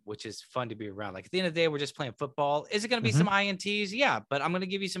vibe, which is fun to be around. Like at the end of the day, we're just playing football. Is it going to be some INTs? Yeah, but I'm going to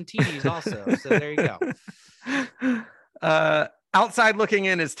give you some TDs also. So there you go. Outside looking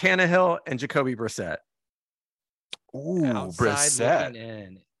in is Tannehill and Jacoby Brissett. Ooh,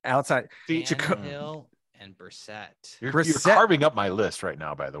 Brissett. Outside Tannehill and Brissett. You're carving up my list right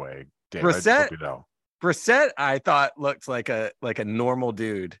now, by the way, Dave. Brissett, I thought looked like a normal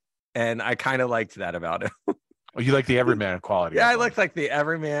dude, and I kind of liked that about him. Oh, you like the everyman quality? Yeah, I looked like the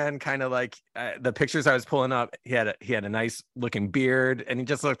everyman, kind of like the pictures I was pulling up. He had a nice looking beard, and he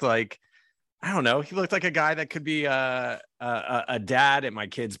just looked like, I don't know, he looked like a guy that could be a dad at my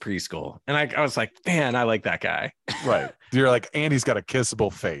kid's preschool. And I was like, man, I like that guy. Right. You're like, and he's got a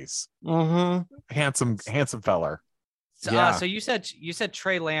kissable face. Mm-hmm. Handsome feller. So, so you said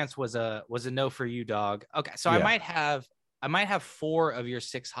Trey Lance was a no for you, dog. Okay, so I might have 4 of your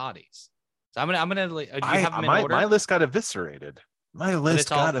 6 hotties. So I'm gonna. Do you have them in order? My list got eviscerated.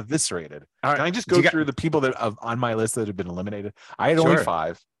 Eviscerated. Right. Can I just go through the people that on my list that have been eliminated? I had only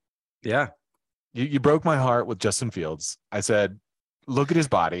 5. Yeah. You broke my heart with Justin Fields. I said, look at his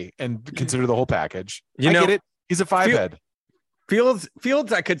body and consider the whole package. I get it. He's a 5-head.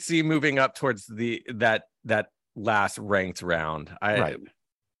 Fields, I could see moving up towards that last ranked round. I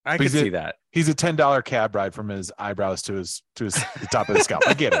could see that. He's a $10 cab ride from his eyebrows to the top of his scalp.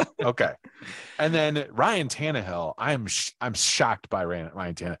 I get it. Okay. And then Ryan Tannehill, I'm shocked by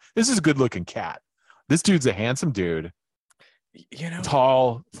Ryan Tannehill. This is a good looking cat. This dude's a handsome dude.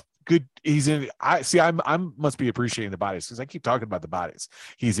 Tall, good. I'm must be appreciating the bodies because I keep talking about the bodies.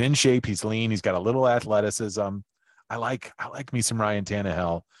 He's in shape. He's lean. He's got a little athleticism. I like me some Ryan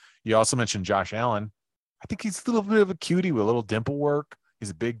Tannehill. You also mentioned Josh Allen. I think he's a little bit of a cutie with a little dimple work.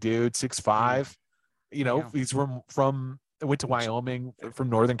 He's a big dude, 6'5". He's from went to Wyoming, from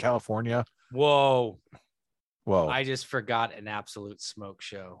Northern California. Whoa. I just forgot an absolute smoke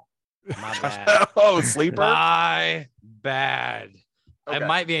show. My bad. Sleeper. My bad. Okay. It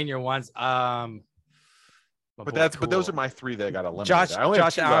might be in your ones. But those are my 3 that got eliminated.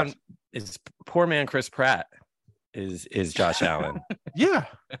 Josh Allen is poor man. Chris Pratt is Josh Allen. Yeah,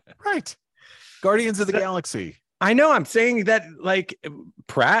 right. Guardians of the Galaxy. I know. I'm saying that like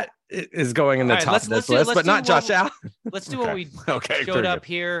Pratt is going in the top of this list, but not Josh Allen. Let's do what we showed up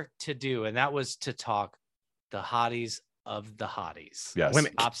here to do, and that was to talk the hotties of the hotties. Yes.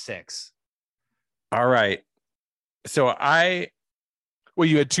 Top 6. All right. So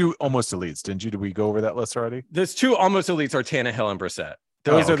you had 2 almost elites, didn't you? Did we go over that list already? Those 2 almost elites are Tannehill and Brissett.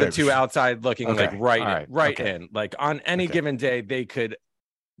 Those are the 2 outside looking, like in. Like on any given day, they could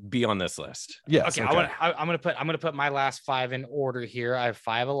be on this list. Yes. Okay. I'm gonna put my last 5 in order here. I have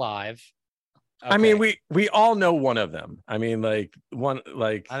 5 alive. Okay. I mean, we all know one of them. I mean, I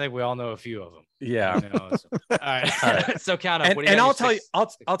think we all know a few of them. Yeah. All right. So count up. And I'll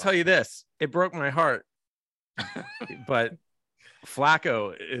tell you this. It broke my heart, but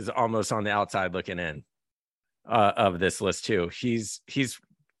Flacco is almost on the outside looking in of this list too. He's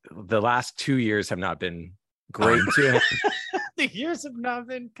the last 2 years have not been great to him. The years have not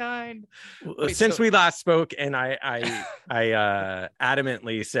been kind. Since we last spoke, and I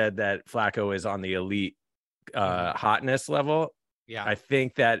adamantly said that Flacco is on the elite hotness level. Yeah, I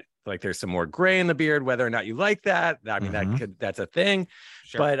think that like there's some more gray in the beard. Whether or not you like that, I mean that's a thing.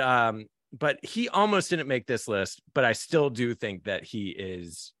 Sure. But he almost didn't make this list. But I still do think that he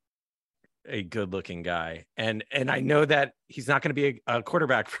is a good-looking guy, and I know that he's not going to be a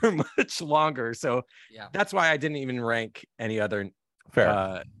quarterback for much longer. So that's why I didn't even rank any other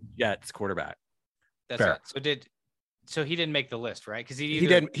Jets quarterback. That's right. So he didn't make the list, right? Because he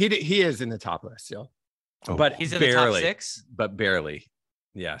didn't. He is in the top list, but he's in barely, the top 6, but barely.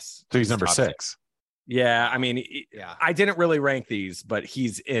 Yes, so he's number 6. Yeah, I mean, I didn't really rank these, but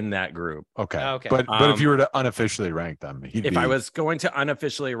he's in that group. Okay. But if you were to unofficially rank them, I was going to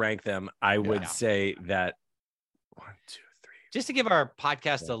unofficially rank them, I would say that 1, 2, 3. Just to give our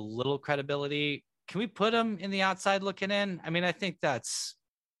podcast a little credibility, can we put him in the outside looking in? I mean, I think that's.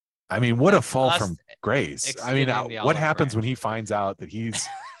 I mean, what a fall from grace. I mean, what happens when he finds out that he's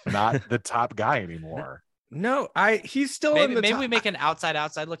not the top guy anymore? No, he's still in the Maybe top. we make an outside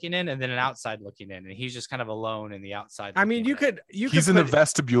looking in, and then an outside looking in, and he's just kind of alone in the outside. I mean, you looking could. He's in the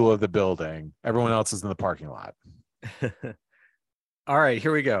vestibule of the building. Everyone else is in the parking lot. All right,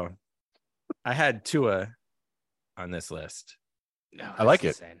 here we go. I had Tua on this list. in. No, I like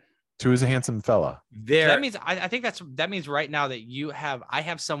that's it. insane. Tua is a handsome fella. So There, that means I think that means right now that I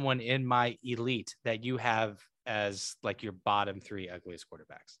have someone in my elite that you have as like your bottom 3 ugliest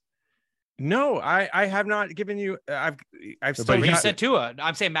quarterbacks. no, I have not given you. I've still But You he's- got, said Tua.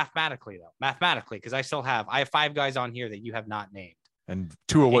 I'm saying mathematically because I have 5 guys on here that you have not named. And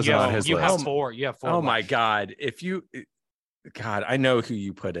Tua And wasn't you on have, his you list. have 4. You have 4. Oh my left. God! God, I know who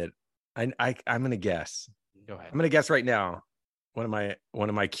you put it. I'm gonna guess. Go ahead. I'm gonna guess right now. One of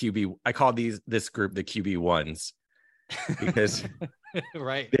my QB. I call this group the QB ones because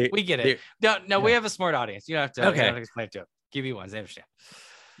Right. They- We get it. No, we have a smart audience. You don't have to, Okay. you don't have to explain it to them. QB ones, they understand.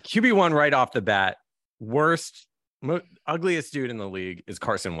 QB1 right off the bat, ugliest dude in the league is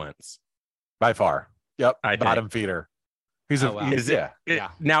Carson Wentz. By far. Yep. I think. Bottom feeder. He's Oh, wow. he's, yeah. Yeah.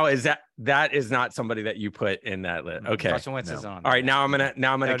 Now that is not somebody that you put in that list. Okay. Carson Wentz No. is on. All right. Now I'm That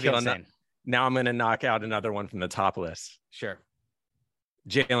gonna would be kill insane. now I'm gonna knock out another one from the top list. Sure.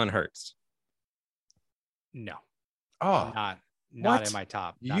 Jalen Hurts. No, Oh, not What? in my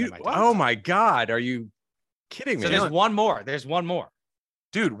top. Not in my top. Oh my God. Are you kidding me? So there's one more. There's one more.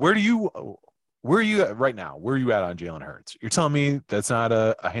 dude, where are you at right now? Where are you at on Jalen Hurts? You're telling me that's not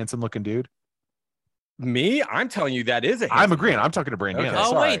a handsome looking dude? Me? I'm telling you that is a I'm handsome agreeing. man. I'm talking to Brandon. Okay.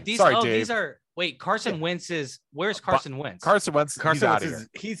 Oh Sorry. wait, Sorry, Dave. these are Carson Wentz is. Where's Carson Wentz? Carson Wentz. Carson he's out Wentz of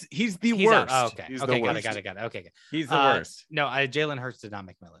here. he's the He's out. worst. Oh, okay. He's Okay. the Got it. worst. Got it. Got it. Okay. He's the Uh, worst. No, Jalen Hurts did not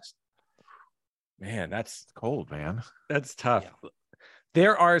make my list. Man, that's Cold, man. tough. Yeah.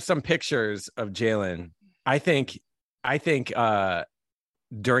 There are some pictures of Jalen. I think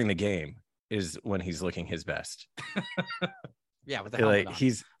during the game is when he's looking his best. Yeah, with the helmet Like on.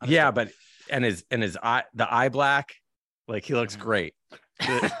 he's Understood. but his eye, the eye black, like he looks Mhm. great.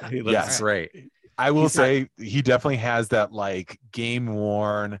 He looks Yes. great. I will He's not- say he definitely has that like game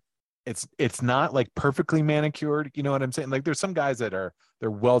worn. It's not like perfectly manicured. You know what I'm saying? Like there's some guys that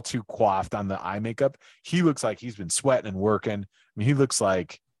they're well too coiffed on the eye makeup. He looks like he's been sweating and working. I mean, he looks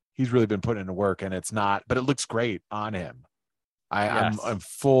like he's really been putting into work, and it's not, but it looks great on him. Yes. I'm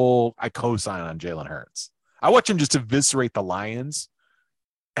full. I co-sign on Jalen Hurts. I watch him just eviscerate the Lions,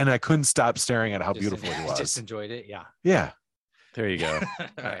 and I couldn't stop staring at how beautiful he was. Just enjoyed it. Yeah. Yeah. There you go. All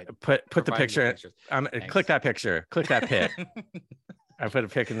right. Put the Providing picture. pictures. Click Thanks. that picture. Click that pic. I put a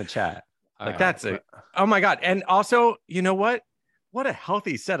pic in the chat. All Like right. that's it. Oh my God. And also, you know what? What a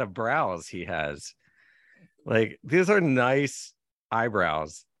healthy set of brows he has. Like these are nice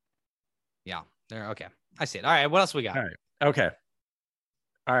eyebrows. Yeah. There. Okay. I see it. All right. What else we got? All right. Okay.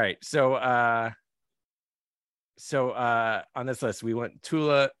 All right. So on this list, we went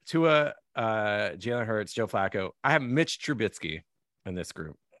Tua, Jalen Hurts, Joe Flacco. I have Mitch Trubisky in this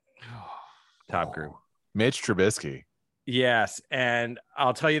group, top group. Mitch Trubisky. Yes, and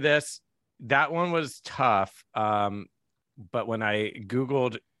I'll tell you this, that one was tough. But when I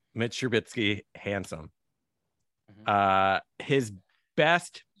Googled Mitch Trubisky handsome, his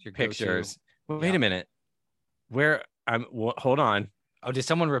best Your go-to. pictures. Wait Yeah. a minute. Hold on. Oh, did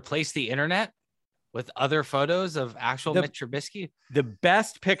someone replace the internet with other photos of actual The- Mitch Trubisky? The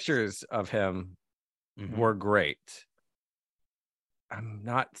best pictures of him Mhm. were great. I'm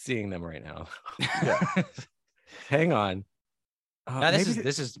not seeing them right now. Yeah. Hang on. Now, this Maybe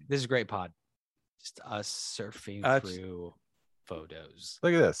is a great pod. Just us surfing through photos.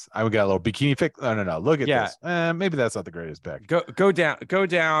 Look at this. I got a little bikini pic. No. Look at Yeah. this. Maybe that's not the greatest pic. go down.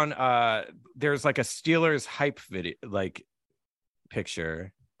 There's like a Steelers hype video, like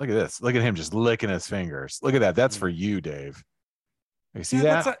picture. Look at this. Look at him just licking his fingers. Look at that. That's for you, Dave. You see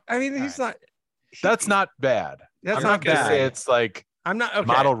Yeah, that? he's not. That's not bad. That's I'm not not gonna bad. say it's like I'm not okay.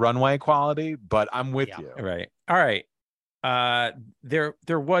 model runway quality, but I'm with Yeah. you. Right. All right. There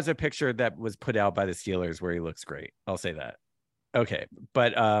was a picture that was put out by the Steelers where he looks great. I'll say that. Okay,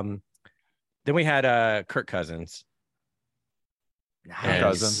 but then we had Kirk Cousins. Nice.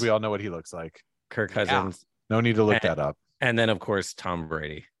 Cousins. We all know what he looks like. Kirk Cousins, No need to look And- that up. and then of course Tom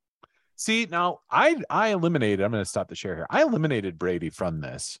Brady. See, now I eliminated. I'm going to stop the share here. I eliminated Brady from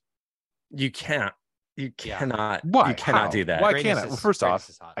this. You can't. You Yeah. cannot. Why? You cannot How? do that. Why Greatness can't I? is- Well, first greatness off,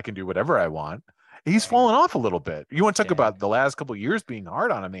 is hot. I can do whatever I want. He's Dang. fallen off a little bit. You want to talk Dang. about the last couple of years being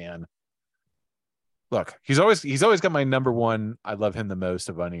hard on a man? Look, he's always got my number one. I love him the most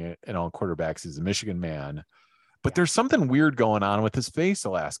of any in all quarterbacks. He's a Michigan man, but there's something weird going on with his face the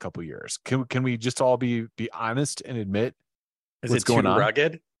last couple of years. Can we just all be honest and admit Is what's it too going on?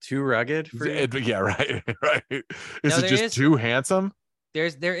 rugged? Too rugged for you? Yeah, right. Right. Is No, it there just is- too handsome?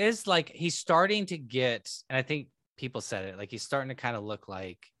 there is like he's starting to get, and I think people said it, like he's starting to kind of look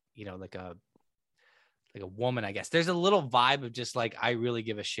like, you know, like a woman, I guess. There's a little vibe of just like, I really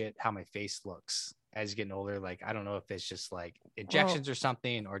give a shit how my face looks as he's getting older. Like, I don't know if it's just like injections or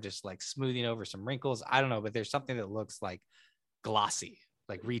something, or just like smoothing over some wrinkles. I don't know, but there's something that looks like glossy,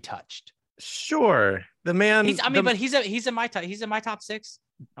 like retouched. Sure. The man, But he's in my top 6.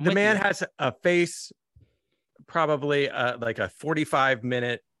 the man has a face, probably like a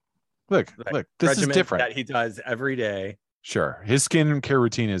 45-minute Look, this is regimen different. that he does every day. Sure. His skincare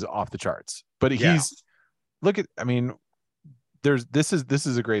routine is off the charts. But Yeah. This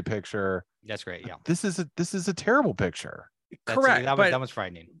is a great picture. That's great. Yeah. This is a terrible picture. Correct. That was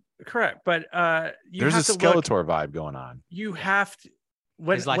frightening. Correct. But you There's a have to look, Skeletor vibe going on. you have to,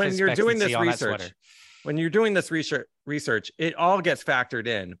 His life when you're doing this expectancy on that research, sweater. when you're doing this research, it all gets factored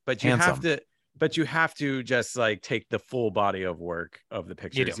in, but you have to just like take the full body of work of the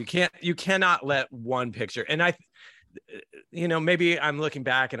pictures. You cannot let one picture. And maybe I'm looking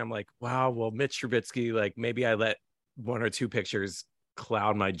back and I'm like, wow, well, Mitch Trubisky, like maybe I let one or two pictures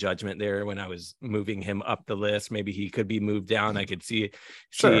cloud my judgment there when I was moving him up the list. Maybe he could be moved down. I could see,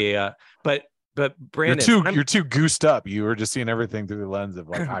 but Brandon, you're too goosed up. You were just seeing everything through the lens of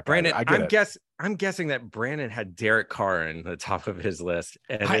like, Brandon. I'm guessing that Brandon had Derek Carr in the top of his list,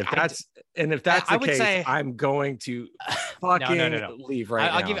 and if that's I the would case, say, I'm going to fucking No. leave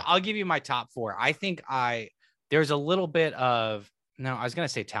right now. I'll give you my top 4. I think there's a little bit of, no, I was gonna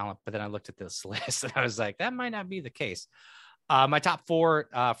say talent, but then I looked at this list and I was like, that might not be the case. My top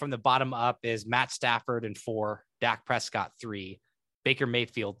 4 from the bottom up is Matt Stafford in 4, Dak Prescott 3, Baker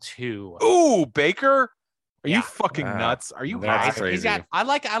Mayfield 2. Ooh, Baker? Are Yeah. you fucking nuts? Are you That's high? crazy. He's got, I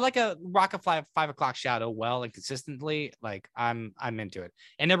like a rocket 5 o'clock shadow well and consistently. Like I'm into it.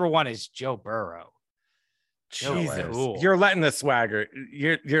 And number 1 is Joe Burrow. Jesus, Ooh. you're letting the swagger.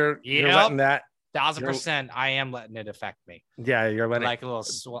 You're letting that. 1000%. I am letting it affect me. Yeah, you're I letting. like a little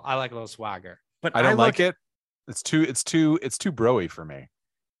swagger. But I don't like it. It's too broy for me.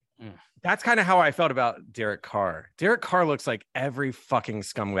 That's kind of how I felt about Derek Carr. Derek Carr looks like every fucking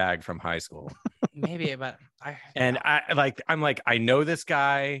scumbag from high school. Maybe, but I'm like, I know this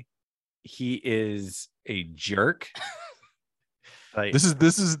guy. He is a jerk. Like This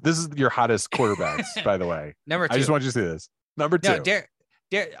is your hottest quarterbacks, by the way. number 2. I just want you to see this. Number 2.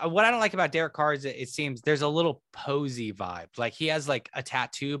 No, what I don't like about Derek Carr is it seems there's a little posy vibe. Like he has like a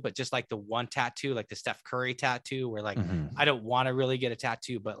tattoo, but just like the one tattoo, like the Steph Curry tattoo, where like Mhm. I don't want to really get a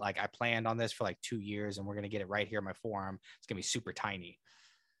tattoo, but like I planned on this for like 2 years and we're gonna get it right here in my forearm. It's gonna be super tiny.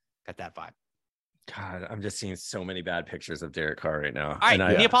 Got that vibe. God, I'm just seeing so many bad pictures of Derek Carr right now. All right,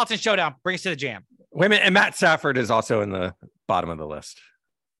 And Neapolitan Showdown. Bring us to the jam. wait a minute, and Matt Stafford is also in the bottom of the list.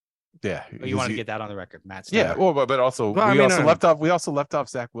 Yeah. Oh, you want to get that on the record, Matt? Yeah. Stafford. Well, but also Well, we also left off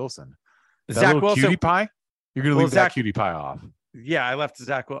Zach Wilson. That Zach little Wilson. cutie pie. You're gonna Well, leave Zach- that cutie pie off. Yeah, I left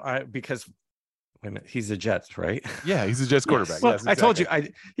Zach because wait a minute, he's the Jets, right? Yeah, he's a Jets quarterback. Well, Yes, I told you,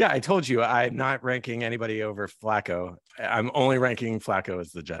 exactly. I told you, I'm not ranking anybody over Flacco. I'm only ranking Flacco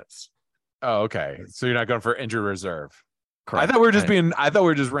as the Jets. Oh, okay. So you're not going for injury reserve. Correct. I thought we were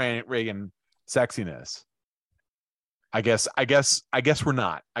just Reagan sexiness. I guess we're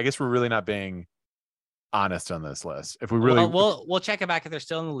not. I guess we're really not being honest on this list. If we really, we'll check it back if they're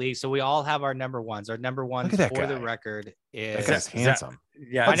still in the league. So we all have our number 1s. Our number 1 Look at that for the guy. record that is guy's handsome.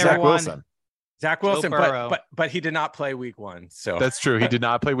 Yeah, My That's number Zach 1, Wilson. Zach Wilson, Burrow. but he did not play week 1. So That's true. He did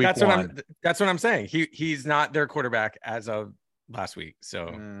not play week that's one. that's what I'm saying. He's not their quarterback as of last week.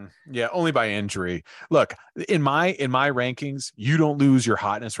 So Yeah, only by injury. Look, in my rankings, you don't lose your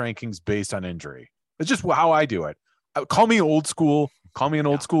hotness rankings based on injury. It's just how I do it. Call me old school. Call me an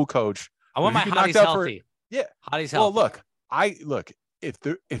old school coach. I want my If you get knocked hotties out healthy. Yeah. Hotties Well, healthy. look.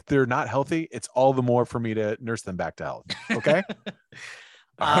 If they're not healthy, it's all the more for me to nurse them back to health. Okay.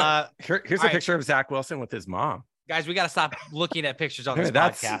 here's a right. picture of Zach Wilson with his mom. Guys, we got to stop looking at pictures on this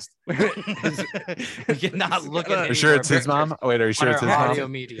That's- podcast. We cannot look at Are you any sure more it's his pictures mom? Oh, wait, are you sure on it's our his mom? audio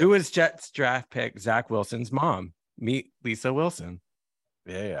media. Who is Jets draft pick Zach Wilson's mom? Meet Lisa Wilson.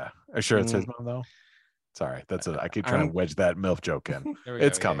 Yeah. Are you sure it's his mom though? Sorry, I keep trying to wedge that MILF joke in. There we go.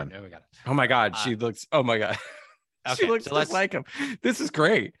 It's Yeah, coming. there we got it. Oh my God, she looks. Oh my God, Okay, she looks so just like him. This is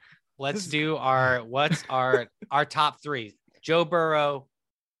great. Let's do our top 3. Joe Burrow,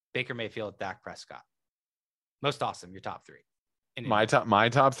 Baker Mayfield, Dak Prescott. Most awesome. Your top 3. My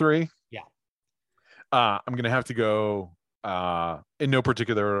top 3. Yeah. I'm gonna have to go in no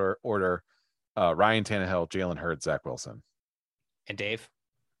particular order. Ryan Tannehill, Jalen Hurts, Zach Wilson. And Dave.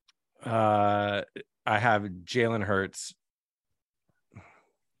 I have Jalen Hurts.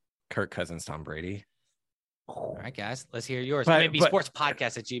 Kirk Cousins, Tom Brady. All right, guys, let's hear yours. But- Maybe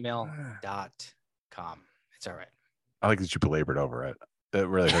sportspodcast@gmail.com. It's all right. I like that you belabored over it. It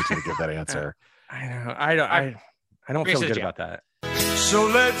really hurts you to give that answer. I know. I don't feel good about that. So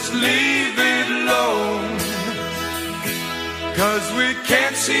let's leave it alone, 'cause we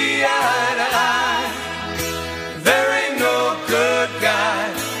can't see eye to eye. There ain't no good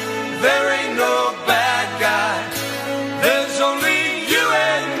guy, there ain't no bad guy. There's only you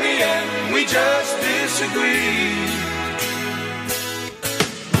and me, and we just disagree.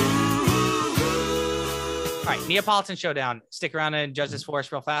 All right, Neapolitan Showdown. Stick around and judge this for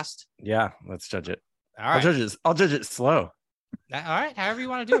us real fast. Yeah, let's judge it. All right. I'll judge it slow. All right, however you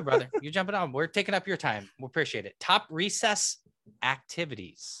want to do it, brother. You're jumping on. We're taking up your time. We appreciate it. Top recess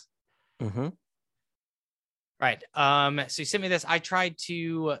activities. Mm-hmm. Right. So you sent me this. I tried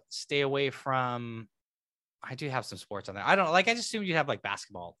to stay away from. I do have some sports on there. I don't like. I just assumed you'd have like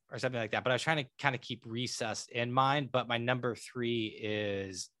basketball or something like that. But I was trying to kind of keep recess in mind. But my number 3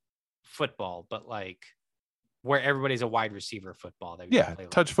 is football. But like where everybody's a wide receiver football. That we Yeah, play,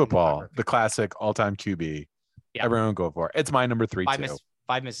 like, touch in football, wide the classic all-time QB. Yeah. Everyone go for it. It's my number 3 too.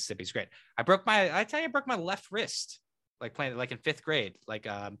 Five Mississippi's great. I broke my left wrist, like playing like in 5th grade. Like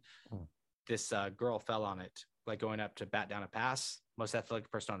this girl fell on it, like going up to bat down a pass. Most athletic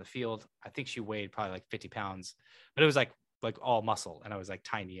person on the field. I think she weighed probably like 50 pounds, but it was like all muscle, and I was like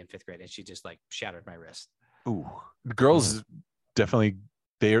tiny in 5th grade, and she just like shattered my wrist. Ooh, girls definitely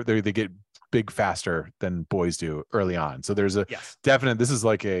they get big faster than boys do early on. So there's a definite. This is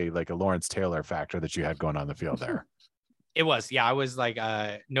like a Lawrence Taylor factor that you had going on the field there. It was, yeah. I was like,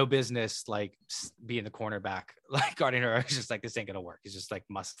 no business like being the cornerback, like guarding her. I was just like, this ain't gonna work. It's just like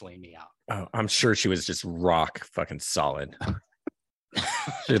muscling me out. Oh, I'm sure she was just rock fucking solid.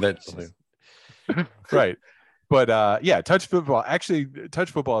 Sure, Right. But yeah, touch football. Actually, touch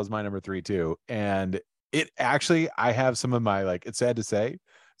football is my number 3 too. And it actually, I have some of my, like, it's sad to say,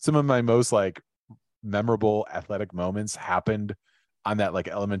 some of my most like memorable athletic moments happened on that like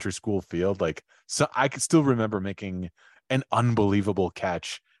elementary school field. Like, so I could still remember making an unbelievable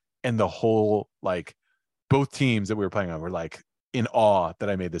catch, and the whole, like, both teams that we were playing on were like in awe that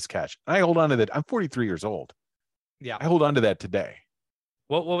I made this catch. And I hold on to that. I'm 43 years old. Yeah. I hold on to that today.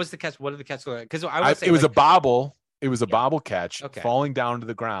 What was the catch? What did the catch look like? Because it was a bobble. It was a bobble catch, Okay. falling down to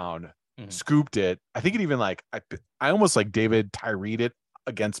the ground, Mhm. scooped it. I think it even like, I almost like David Tyree'd it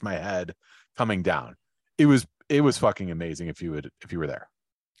against my head coming down. It was fucking amazing if you were there.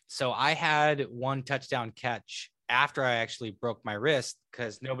 So I had one touchdown catch after I actually broke my wrist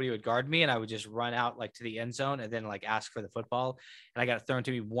because nobody would guard me, and I would just run out like to the end zone and then like ask for the football, and I got it thrown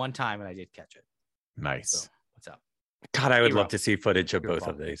to me one time and I did catch it. Nice. So what's up? God, I would Hero. love to see footage of Hero both ball.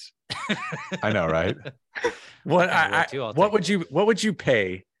 of these. I know, right? What would you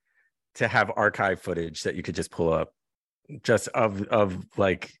pay to have archive footage that you could just pull up, just of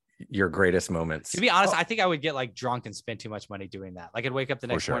like your greatest moments? To be honest, I think I would get like drunk and spend too much money doing that. Like I'd wake up the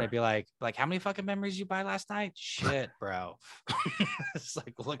next morning and be like how many fucking memories you buy last night? Shit, bro. It's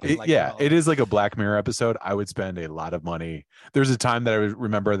like looking like it is like a Black Mirror episode. I would spend a lot of money. There's a time that I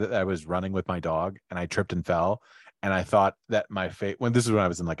remember that I was running with my dog and I tripped and fell. And I thought that my face, when I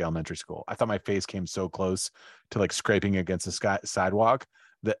was in like elementary school, I thought my face came so close to like scraping against the sidewalk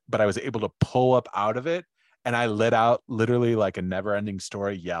but I was able to pull up out of it. And I let out literally like a never ending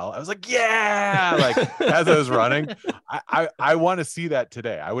story yell. I was like, yeah, like as I was running. I want to see that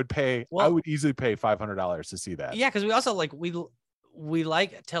today. I would easily pay $500 to see that. Yeah, because we also like we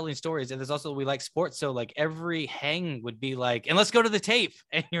like telling stories, and there's also we like sports. So like every hang would be like, and let's go to the tape.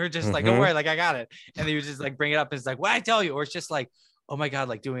 And you're just like, don't worry, like I got it. And then you just like bring it up and it's like, what I tell you, or it's just like, oh my God,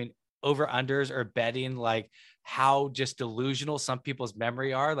 like doing over unders or betting like how just delusional some people's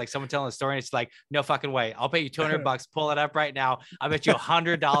memory are. Like someone telling a story and it's like, no fucking way, I'll pay you $200, pull it up right now, I bet you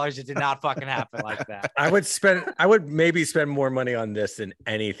 $100 it did not fucking happen like that. I would maybe spend more money on this than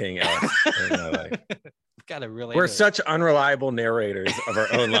anything else in my life. Gotta really we're such unreliable narrators of our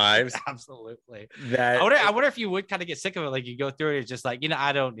own lives. Absolutely. That I wonder if you would kind of get sick of it. Like you go through it, it's just like,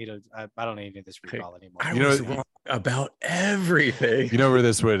 I don't need this recall anymore. I was wrong about everything. You know where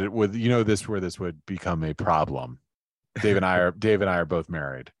this would become a problem. Dave and I are both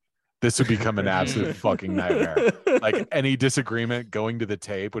married. This would become an absolute fucking nightmare. Like any disagreement going to the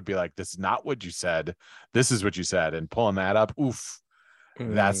tape would be like, this is not what you said. This is what you said. And pulling that up. Oof.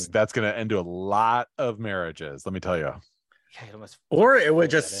 That's going to end to a lot of marriages. Let me tell you. Or it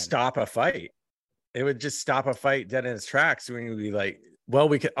would just stop a fight. It would just stop a fight dead in its tracks. We would be like,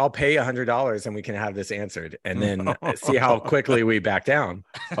 well, I'll pay $100 and we can have this answered and then see how quickly we back down.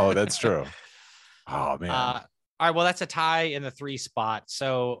 Oh, that's true. Oh man. All All right. Well, that's a tie in the 3 spot.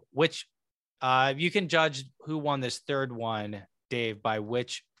 So which you can judge who won this third one, Dave, by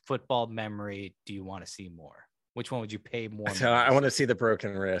which football memory do you want to see more? Which one would you pay more? So I want to see the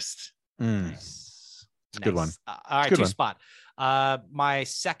broken wrist. Nice. It's a good one. All right, good 2 one. spot. My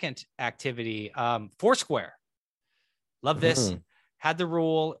second activity, Foursquare. Love this. Had the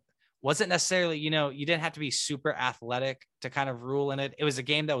rule. Wasn't necessarily, you didn't have to be super athletic to kind of rule in it. It was a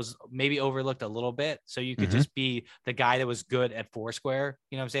game that was maybe overlooked a little bit. So you could just be the guy that was good at Foursquare.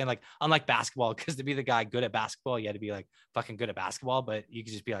 You know what I'm saying? Like, unlike basketball, because to be the guy good at basketball, you had to be like fucking good at basketball. But you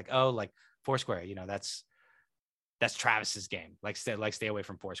could just be like, oh, like Foursquare, that's Travis's game. Like stay away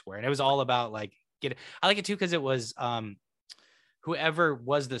from Foursquare. And it was all about like, I like it too, because it was whoever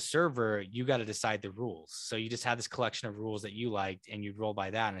was the server, you got to decide the rules. So you just had this collection of rules that you liked and you'd roll by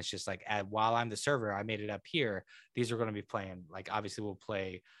that. And it's just like, while I'm the server, I made it up here. These are going to be playing. Like, obviously we'll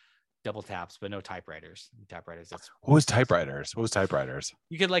play double taps, but no typewriters. What was typewriters?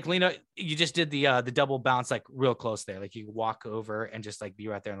 You could like lean up. You just did the double bounce, like real close there. Like you walk over and just like be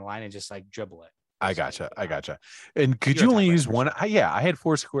right there in the line and just like dribble it. I gotcha. And could you only use one? I had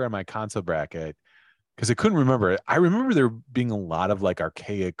Foursquare on my console bracket because I couldn't remember it. I remember there being a lot of like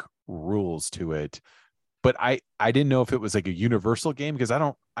archaic rules to it, but I didn't know if it was like a universal game because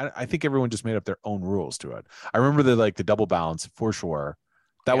I think everyone just made up their own rules to it. I remember the double bounce for sure.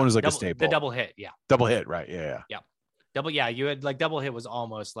 That one was like a staple. The double hit. Yeah. Double hit. Right. Yeah. You had like double hit was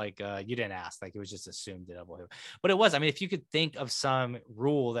almost like you didn't ask, like it was just assumed the double hit, but it was. I mean, if you could think of some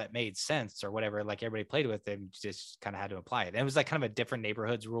rule that made sense or whatever, like everybody played with it, just kind of had to apply it. And it was like kind of a different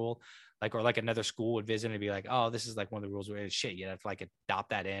neighborhoods rule, like, or like another school would visit and be like, oh, this is like one of the rules where shit, you have to like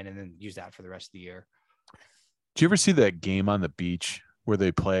adopt that in and then use that for the rest of the year. Do you ever see that game on the beach where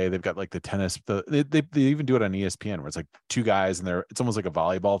they play? They've got like the tennis, they even do it on ESPN where it's like 2 guys and it's almost like a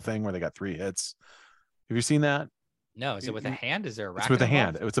volleyball thing where they got 3 hits. Have you seen that? No, is it with a hand? Is there a racket? It's with a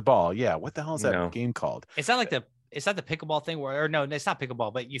hand. It's a ball. Yeah. What the hell is that game called? It's not like the pickleball thing where, or no, it's not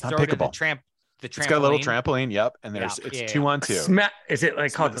pickleball, but you throw it in the trampoline. It's got a little trampoline. Yep. And it's 2-on-2. Is it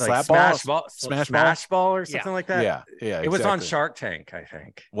like called like smash ball or something like that? Yeah. It was on Shark Tank, I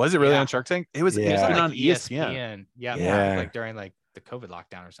think. Was it really on Shark Tank? It was like on ESPN. Yeah. Like during like the COVID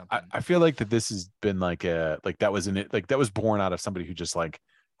lockdown or something. I feel like that this has been that was born out of somebody who just like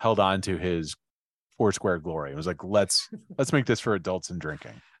held on to his Foursquare glory. It was like, let's make this for adults and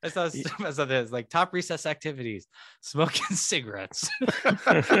drinking. That's there's like top recess activities, smoking cigarettes,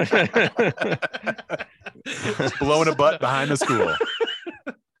 blowing a butt behind the school.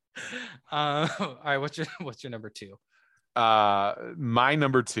 All right, what's your number 2? My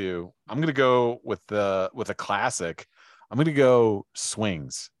number 2, I'm gonna go with a classic. I'm gonna go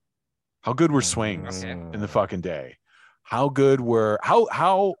swings. How good were swings in the fucking day? How good were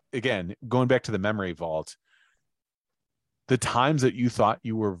how again, going back to the memory vault, the times that you thought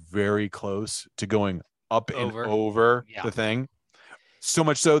you were very close to going up and over the thing, so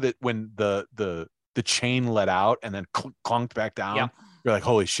much so that when the chain let out and then clunked back down, you're like,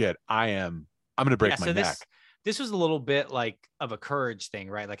 holy shit, I'm gonna break my neck. This was a little bit like of a courage thing,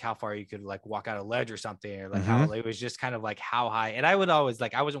 right? Like how far you could like walk out a ledge or something, or like how it was just kind of like how high. And I would always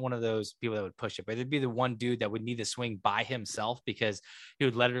I wasn't one of those people that would push it, but it'd be the one dude that would need to swing by himself because he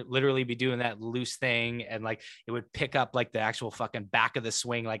would literally be doing that loose thing. And like, it would pick up like the actual fucking back of the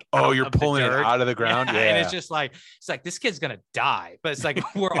swing. Like, you're pulling it out of the ground. Yeah. And it's like, this kid's going to die, but it's like,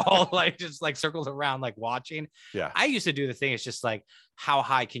 we're all like, just like circles around, like watching. Yeah. I used to do the thing. It's just like, how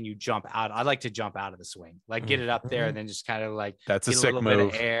high can you jump out? I like to jump out of the swing, like get it up there and then just kind of like, that's a sick move. Bit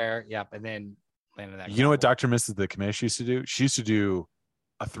of air. Yep. And then land that. You know what Dr. Mrs. the Commish used to do? She used to do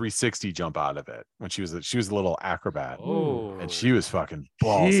a 360 jump out of it when she was a little acrobat. Oh, and she was fucking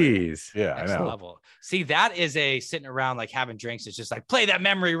ballsy. Yeah, next I know. Level. See, that is a sitting around like having drinks. It's just like, play that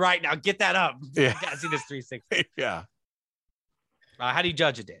memory right now. Get that up. Yeah. See this 360. Yeah. How do you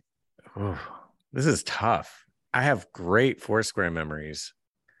judge it, Dave? This is tough. I have great Foursquare memories,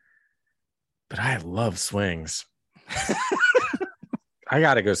 but I love swings. I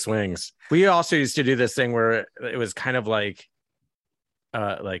gotta go swings. We also used to do this thing where it was kind of like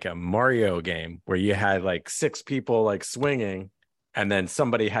a Mario game where you had like 6 people like swinging, and then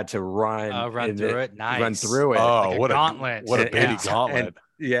somebody had to run through it. Nice. Run through it. Oh, like what a gauntlet! What a baby gauntlet!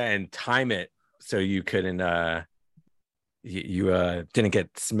 And time it so you couldn't you didn't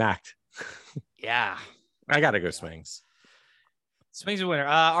get smacked. Yeah, I gotta go swings. Swings a winner.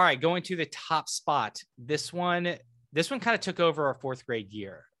 All right, going to the top spot. This one kind of took over our 4th grade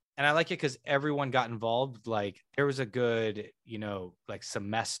year. And I like it because everyone got involved. Like there was a good, like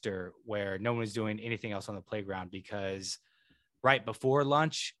semester where no one was doing anything else on the playground because right before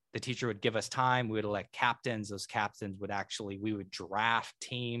lunch, the teacher would give us time. We would elect captains. Those captains would we would draft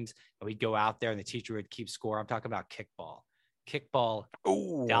teams, and we'd go out there and the teacher would keep score. I'm talking about kickball. Kickball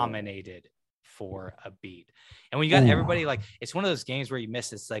dominated for a beat. And when you got everybody, like, it's one of those games where you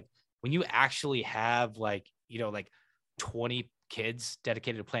miss. It's like when you actually have like 20 kids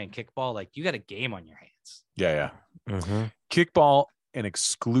dedicated to playing kickball, like you got a game on your hands. Yeah. Kickball, an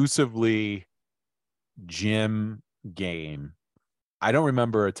exclusively gym game. I don't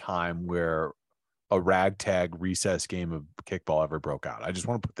remember a time where a ragtag recess game of kickball ever broke out. I just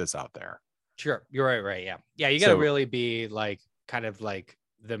want to put this out there. Sure. You're right. Yeah. You got to really be like kind of like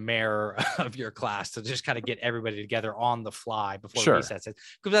the mayor of your class to just kind of get everybody together on the fly before recess.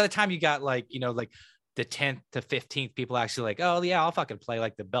 Because by the time you got like the 10th to 15th people actually like, oh yeah, I'll fucking play,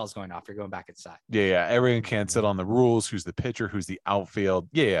 like the bell's going off, you're going back inside. Yeah. Everyone can sit on the rules. Who's the pitcher? Who's the outfield?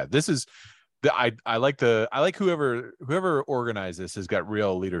 Yeah. This is I like whoever organized this has got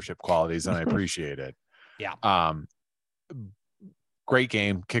real leadership qualities, and I appreciate it. Yeah. Great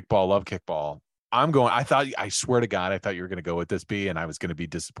game. Kickball. Love kickball. I swear to God, I thought you were going to go with this B, and I was going to be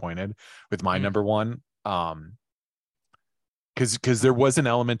disappointed with my number one. Because there was an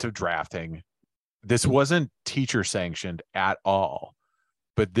element of drafting. This wasn't teacher sanctioned at all,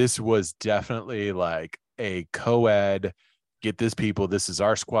 but this was definitely like a co-ed. Get this people. This is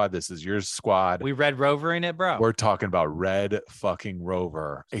our squad. This is your squad. We Red Rover in it, bro. We're talking about Red fucking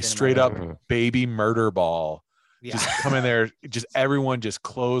Rover, a straight up baby murder ball. Yeah. Just come in there, just everyone just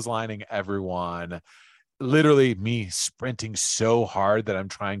clotheslining everyone. Literally me sprinting so hard that I'm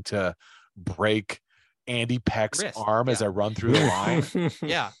trying to break Andy Peck's arm as I run through the line.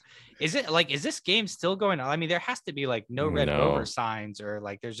 Yeah. Is this game still going on? I mean, there has to be like no Red Rover signs, or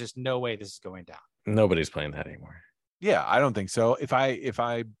like there's just no way this is going down. Nobody's playing that anymore. Yeah, I don't think so. If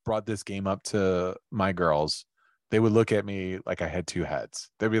I brought this game up to my girls, they would look at me like I had two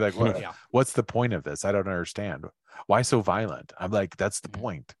heads. They'd be like, what's the point of this? I don't understand. Why so violent? I'm like, that's the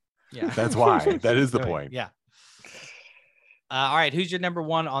point. Yeah. That's why. That is the point. Yeah. All right. Who's your number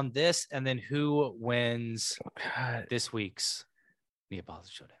one on this? And then who wins this week's Neapolitan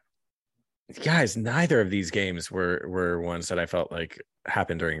Showdown? Guys, neither of these games were ones that I felt like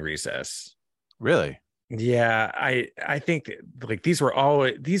happened during recess. Really? Yeah, I think like these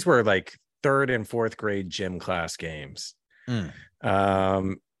were like third and fourth grade gym class games.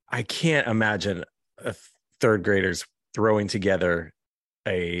 I can't imagine third graders throwing together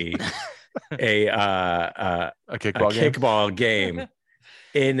a kickball game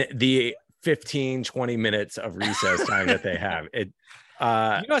in the 15-20 minutes of recess time that they have. You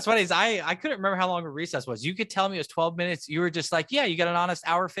know what's funny is I couldn't remember how long a recess was. You could tell me it was 12 minutes. You were just like, yeah, you got an honest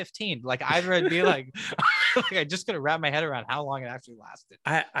hour 15. Like either I'd be like, I just couldn't wrap my head around how long it actually lasted.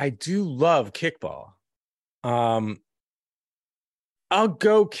 I do love kickball. I'll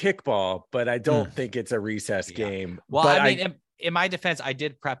go kickball, but I don't think it's a recess game. Well, but I mean, in my defense, I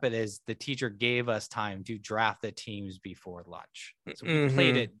did prep it as the teacher gave us time to draft the teams before lunch. So we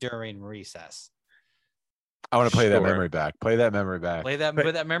played it during recess. I want to play that memory back. Play that memory back. Put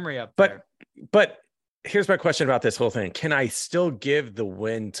that memory up. But here's my question about this whole thing. Can I still give the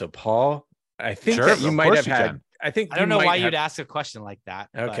win to Paul? I think that you might have had. I don't know why you'd ask a question like that.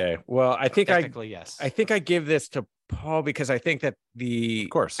 Okay. Well, I think yes. I think I give this to Paul because I think that of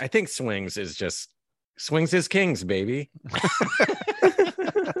course, I think Swings is kings, baby.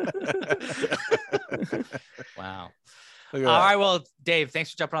 Wow. All right. Well, Dave,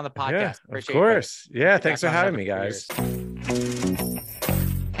 thanks for jumping on the podcast. Yeah, of course. Yeah. Thanks for having me, guys.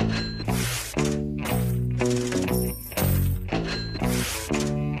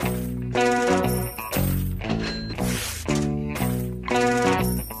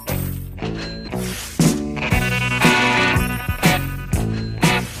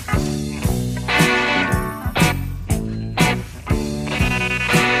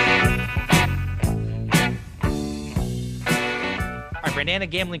 Banana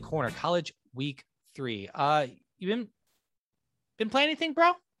Gambling Corner, College Week 3. You been playing anything,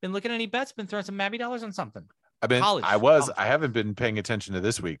 bro? Been looking at any bets? Been throwing some Mabby dollars on something? I haven't been paying attention to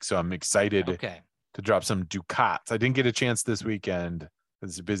this week, so I'm excited to drop some Ducats. I didn't get a chance this weekend.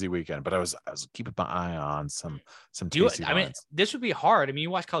 It's a busy weekend, but I was keeping my eye on some tasty lines. I mean, this would be hard. I mean,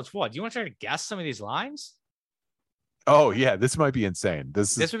 you watch college football. Do you want to try to guess some of these lines? Oh yeah, this might be insane.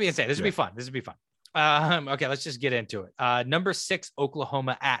 This would be insane. This would be fun. This would be fun. Okay, let's just get into it. Number 6,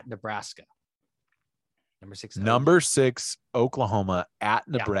 Oklahoma at Nebraska. Number 6, Oklahoma at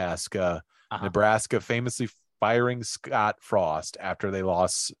Nebraska. Nebraska famously firing Scott Frost after they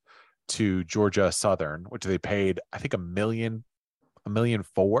lost to Georgia Southern, which they paid, I think, $1.4 million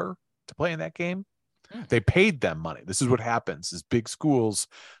to play in that game. They paid them money. This is what happens: is big schools,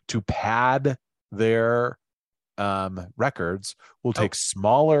 to pad their records, will take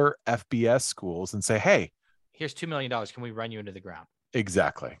smaller FBS schools and say, "Hey, here's $2 million. Can we run you into the ground?"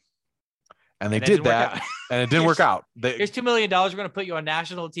 Exactly. And they did that, and it didn't work out. Here's $2 million. We're going to put you on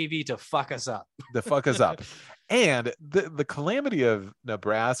national TV to fuck us up. And the calamity of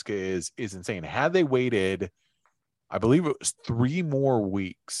Nebraska is insane. Had they waited, I believe it was 3 more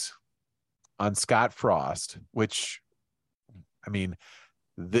weeks on Scott Frost, which, I mean,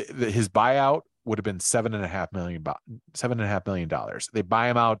 his buyout would have been $7.5 million. They buy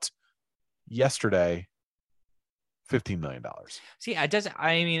him out yesterday. $15 million. See,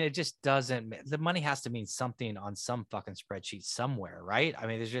 it just doesn't. The money has to mean something on some fucking spreadsheet somewhere, right? I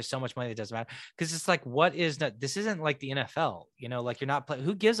mean, there's just so much money that doesn't matter, because it's like, what is that? This isn't like the NFL, like you're not playing.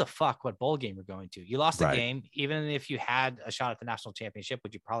 Who gives a fuck what bowl game you're going to? You lost the game, even if you had a shot at the national championship,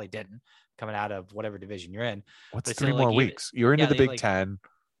 which you probably didn't, coming out of whatever division you're in. What's 3 more weeks? You're into the Big Ten.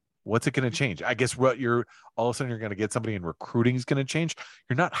 What's it going to change? I guess what all of a sudden you're going to get somebody in recruiting is going to change.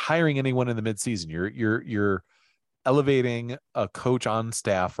 You're not hiring anyone in the midseason. You're elevating a coach on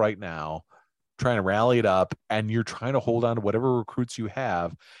staff right now, trying to rally it up, and you're trying to hold on to whatever recruits you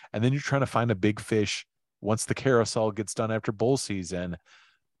have, and then you're trying to find a big fish once the carousel gets done after bowl season,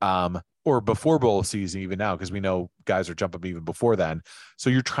 or before bowl season, even now, because we know guys are jumping even before then. So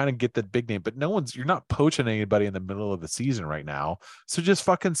you're trying to get that big name, but you're not poaching anybody in the middle of the season right now. So just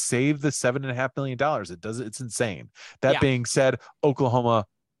fucking save the $7.5 million. It's insane. That being said, Oklahoma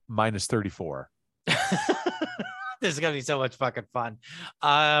minus 34. This is going to be so much fucking fun.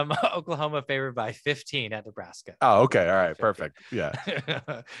 Oklahoma favored by 15 at Nebraska. Oh, okay. All right. 15. Perfect. Yeah.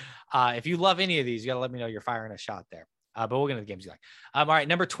 If you love any of these, you got to let me know you're firing a shot there. But we'll get into the games you like. All right.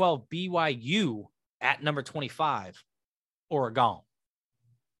 Number 12, BYU at number 25, Oregon.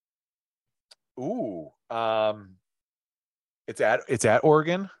 Ooh. It's at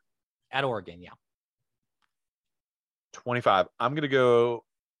Oregon. At Oregon. Yeah. 25. I'm going to go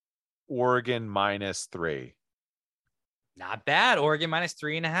Oregon minus 3. Not bad. Oregon minus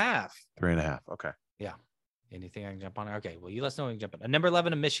 3.5. 3.5. Okay. Yeah. Anything I can jump on? Okay. Well, you let us know when you can jump on. Number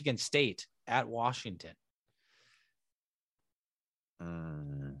 11 of Michigan State at Washington.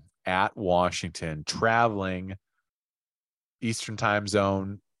 At Washington, traveling Eastern time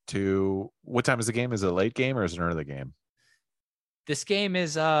zone to, what time is the game? Is it a late game or is it an early game? This game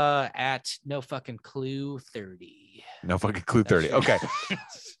is at no fucking clue 30. No fucking clue 30. Okay.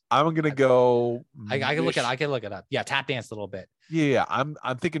 I'm gonna go. I can look it up. Yeah, tap dance a little bit. Yeah. I'm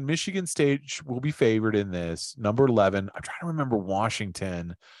thinking Michigan State will be favored in this. Number 11. I'm trying to remember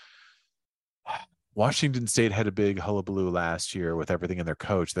Washington. Washington State had a big hullabaloo last year with everything in their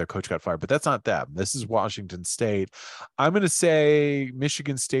coach. Their coach got fired, but that's not them. This is Washington State. I'm gonna say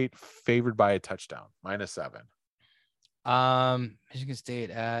Michigan State favored by a touchdown, minus 7. Michigan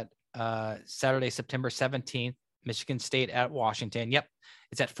State at Saturday, September 17th. Michigan State at Washington. Yep.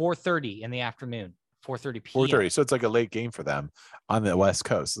 It's at 4:30 in the afternoon. 4:30 p.m. 4:30. So it's like a late game for them on the West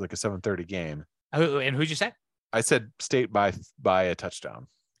Coast. It's like a 7:30 game. Oh, and who'd you say? I said State by a touchdown.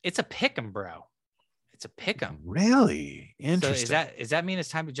 It's a pick'em, bro. It's a pick'em. Really? Interesting. So does that mean it's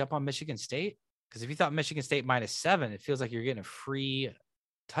time to jump on Michigan State? Because if you thought Michigan State minus 7, it feels like you're getting a free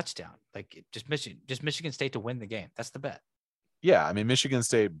touchdown. Like just Michigan State to win the game. That's the bet. Yeah, I mean, Michigan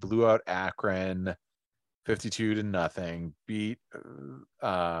State blew out Akron 52-0, beat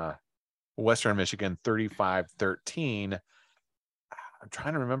Western Michigan 35-13. I'm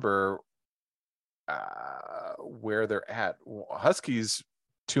trying to remember where they're at. Huskies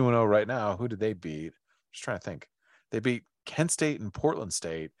 2-0 right now. Who did they beat? Just trying to think. They beat Kent State and Portland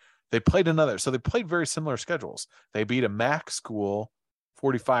State. They played they played very similar schedules. They beat a MAC school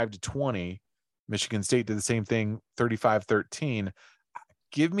 45-20. Michigan State did the same thing, 35-13.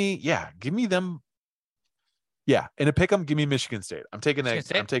 Give me them. Yeah, in a pick'em, give me Michigan State. I'm taking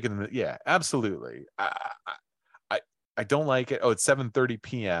that. I'm taking them. Yeah, absolutely. I don't like it. Oh, it's 7:30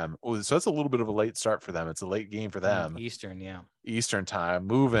 p.m. Oh, so that's a little bit of a late start for them. It's a late game for them. Eastern time,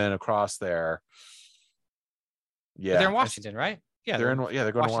 moving across there. Yeah, but they're in Washington, right? Yeah, they're going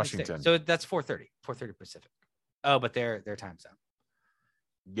to Washington. State. So that's 4:30 Pacific. Oh, but their time zone.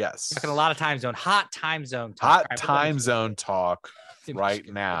 Yes. Talking a lot of time zone. Hot time zone talk. Hot time zone talk right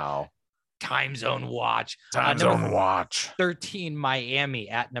now. Time zone watch. Time zone watch. 13 Miami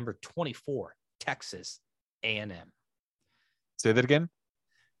at number 24 Texas A&M. Say that again.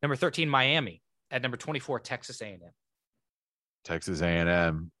 Number 13 Miami at number 24 Texas A&M. Texas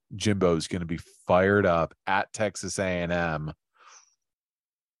A&M. Jimbo's going to be fired up at Texas A&M.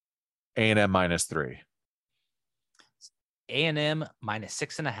 A&M minus 3. A&M minus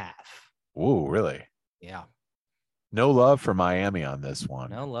 6.5. Ooh, really? Yeah. No love for Miami on this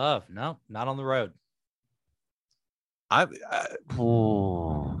one. No love. No, not on the road. I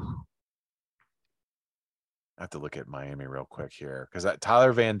have to look at Miami real quick here because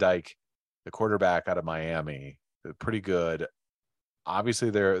Tyler Van Dyke, the quarterback out of Miami, pretty good. Obviously,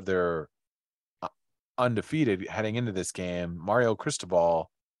 they're undefeated heading into this game. Mario Cristobal,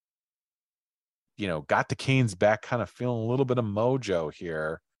 got the Canes back, kind of feeling a little bit of mojo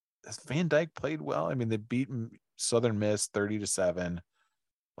here. Has Van Dyke played well? I mean, they beat Southern Miss 30-7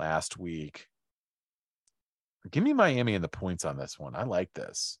 last week. Give me Miami and the points on this one. I like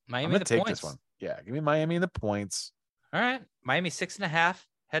this. Miami I'm gonna take points. this one. Yeah, give me Miami and the points. All right, Miami 6.5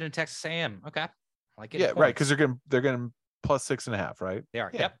 heading to Texas A&M. Okay, I like it. Yeah, right. Because they're gonna plus 6.5, right? They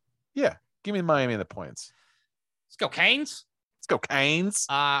are. Yeah. Yep. Yeah. Give me Miami and the points. Let's go Canes. Let's go Canes.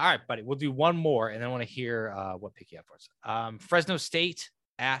 All right, buddy. We'll do one more, and then I want to hear what pick you have for us. Fresno State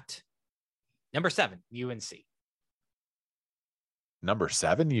at number 7, UNC. Number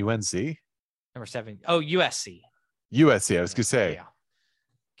 7, UNC. Number 7. Oh, USC. USC. I was gonna say. Yeah.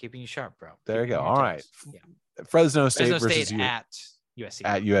 Keeping you sharp, bro. There Keeping you go. your All toes. right. Yeah. Fresno State versus State at USC.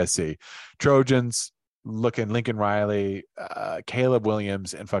 At USC. Trojans looking Lincoln Riley, Caleb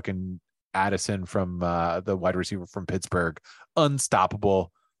Williams, and fucking Addison from the wide receiver from Pittsburgh.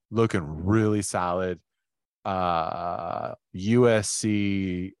 Unstoppable. Looking really solid.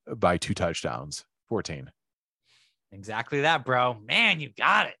 USC by 2 touchdowns. 14. Exactly that, bro. Man, you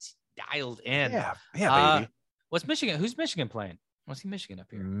got it dialed in. Yeah, baby. What's Michigan? Who's Michigan playing? What's Michigan up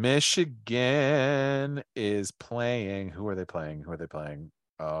here? Michigan is playing. Who are they playing?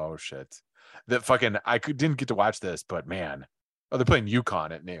 Oh shit! Didn't get to watch this, but man, they're playing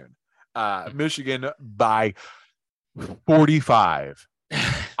UConn at noon. Michigan by 45.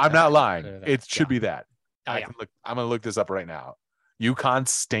 I'm not lying. It should be that. Oh, I'm gonna look this up right now. UConn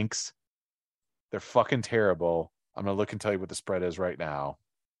stinks. They're fucking terrible. I'm gonna look and tell you what the spread is right now.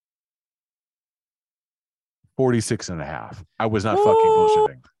 46.5. I was not fucking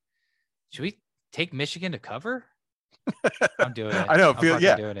bullshitting. Should we take Michigan to cover? I'm doing it. I know. Doing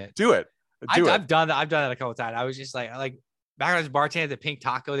it. Do it. I've done that. I've done that a couple of times. I was just like back when I was bartending at the Pink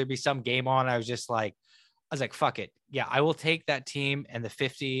Taco, there'd be some game on. I was like, fuck it. Yeah, I will take that team and the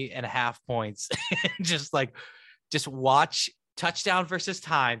 50.5 points. just watch touchdown versus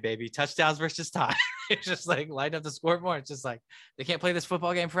time, baby. Touchdowns versus time. It's just like light up the scoreboard. It's just like they can't play this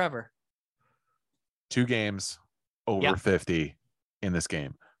football game forever. 2 games over 50 in this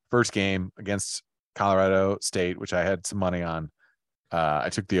game. First game against Colorado State, which I had some money on. I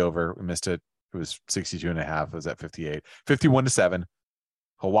took the over. We missed it. It was 62.5. It was at 58. 51-7.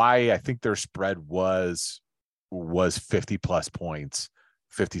 Hawaii, I think their spread was 50 plus points.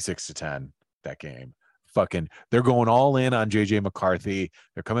 56-10 that game. Fucking, they're going all in on JJ McCarthy.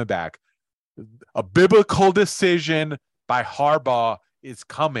 They're coming back. A biblical decision by Harbaugh is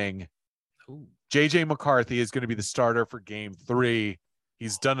coming. Ooh. JJ McCarthy is going to be the starter for game 3.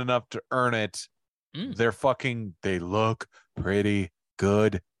 He's done enough to earn it. They look pretty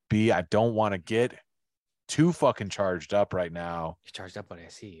good. I don't want to get too fucking charged up right now. You're charged up when I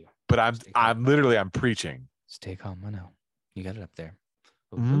see you. But I'm preaching. Stay calm. I know. You got it up there.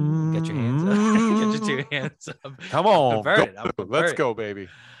 Get your hands up. Get your 2 hands up. Come on. Let's go, baby.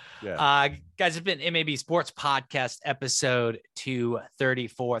 Yeah. Guys, it's been MAB Sports Podcast episode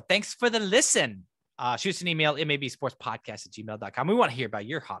 234. Thanks for the listen. Shoot us an email, mabsportspodcast@gmail.com. We want to hear about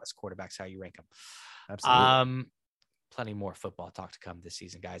your hottest quarterbacks, how you rank them. Absolutely. Plenty more football talk to come this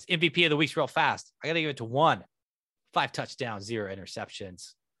season, guys. MVP of the week's real fast. I got to give it to 1. 5 touchdowns, 0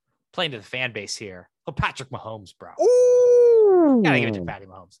 interceptions. Playing to the fan base here. Oh, Patrick Mahomes, bro. Ooh. Gotta give it to Patty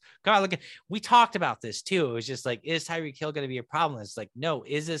Mahomes. Come on, we talked about this too. It was just like, is Tyreek Hill going to be a problem? It's like, no.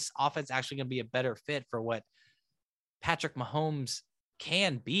 Is this offense actually going to be a better fit for what Patrick Mahomes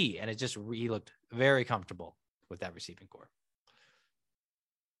can be? And he looked very comfortable with that receiving core.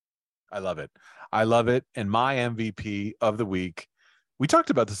 I love it. And my MVP of the week, we talked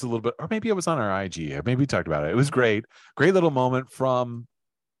about this a little bit, or maybe it was on our IG. Or maybe we talked about it. It was great. Great little moment from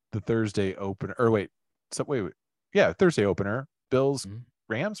the Thursday opener. Thursday opener. Bills,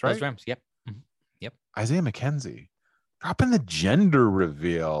 Rams, right? Bills, Rams. Yep. Yep. Isaiah McKenzie dropping the gender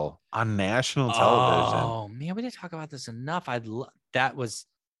reveal on national television. Oh man, we didn't talk about this enough. That was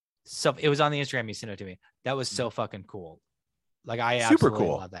so. It was on the Instagram. You sent it to me. That was so fucking cool. Like I super absolutely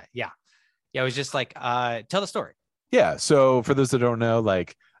cool. love that. Yeah. It was just like tell the story. Yeah. So for those that don't know,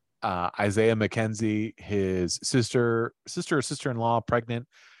 like Isaiah McKenzie, his sister-in-law pregnant.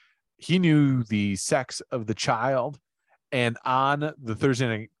 He knew the sex of the child, and on the Thursday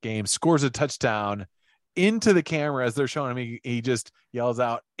night game scores a touchdown into the camera as they're showing him. He just yells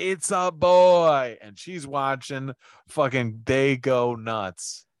out, "It's a boy," and she's watching. Fucking, they go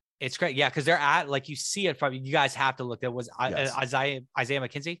nuts. It's great. Yeah, because they're at, like, you see it from, you guys have to look. That was Isaiah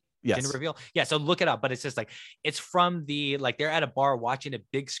McKenzie. Yes. Gender reveal. Yeah. So look it up, but it's just like, it's from the, like, they're at a bar watching a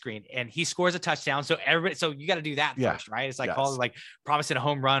big screen and he scores a touchdown. So so you got to do that first, right? It's like called like promising a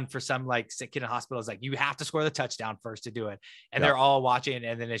home run for some like sick kid in hospital. It's like, you have to score the touchdown first to do it. And they're all watching.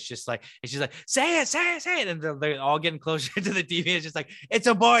 And then it's just like, say it. And they're all getting closer to the TV. It's just like, it's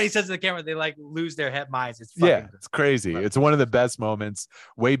a boy. He says to the camera, they like lose their head minds. It's fucking it's crazy. It's one of the best moments.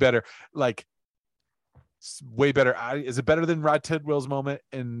 Way better. Like, way better. Is it better than Rod Tidwell's moment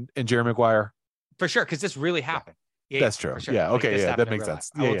in Jerry Maguire? For sure, because this really happened. Yeah, that's true. Sure. Yeah. Like, Okay. Yeah, that makes sense.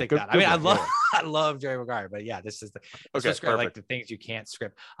 I will take that. I mean, I love Jerry Maguire, but yeah, this is the like the things you can't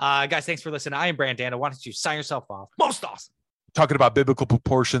script. Guys, thanks for listening. I am Brandana. Why don't you sign yourself off? Most awesome. Talking about biblical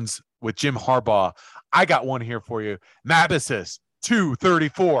proportions with Jim Harbaugh. I got one here for you. Mabasis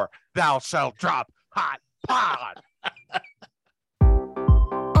 234. Thou shalt drop hot pod.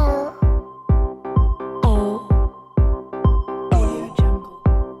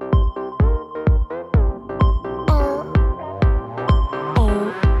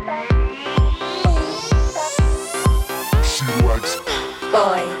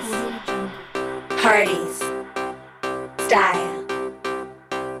 Boys, parties, style,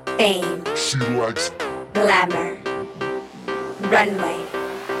 fame, glamour, runway,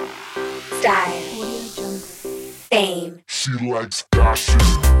 style, fame. She likes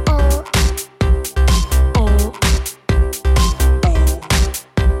gossip.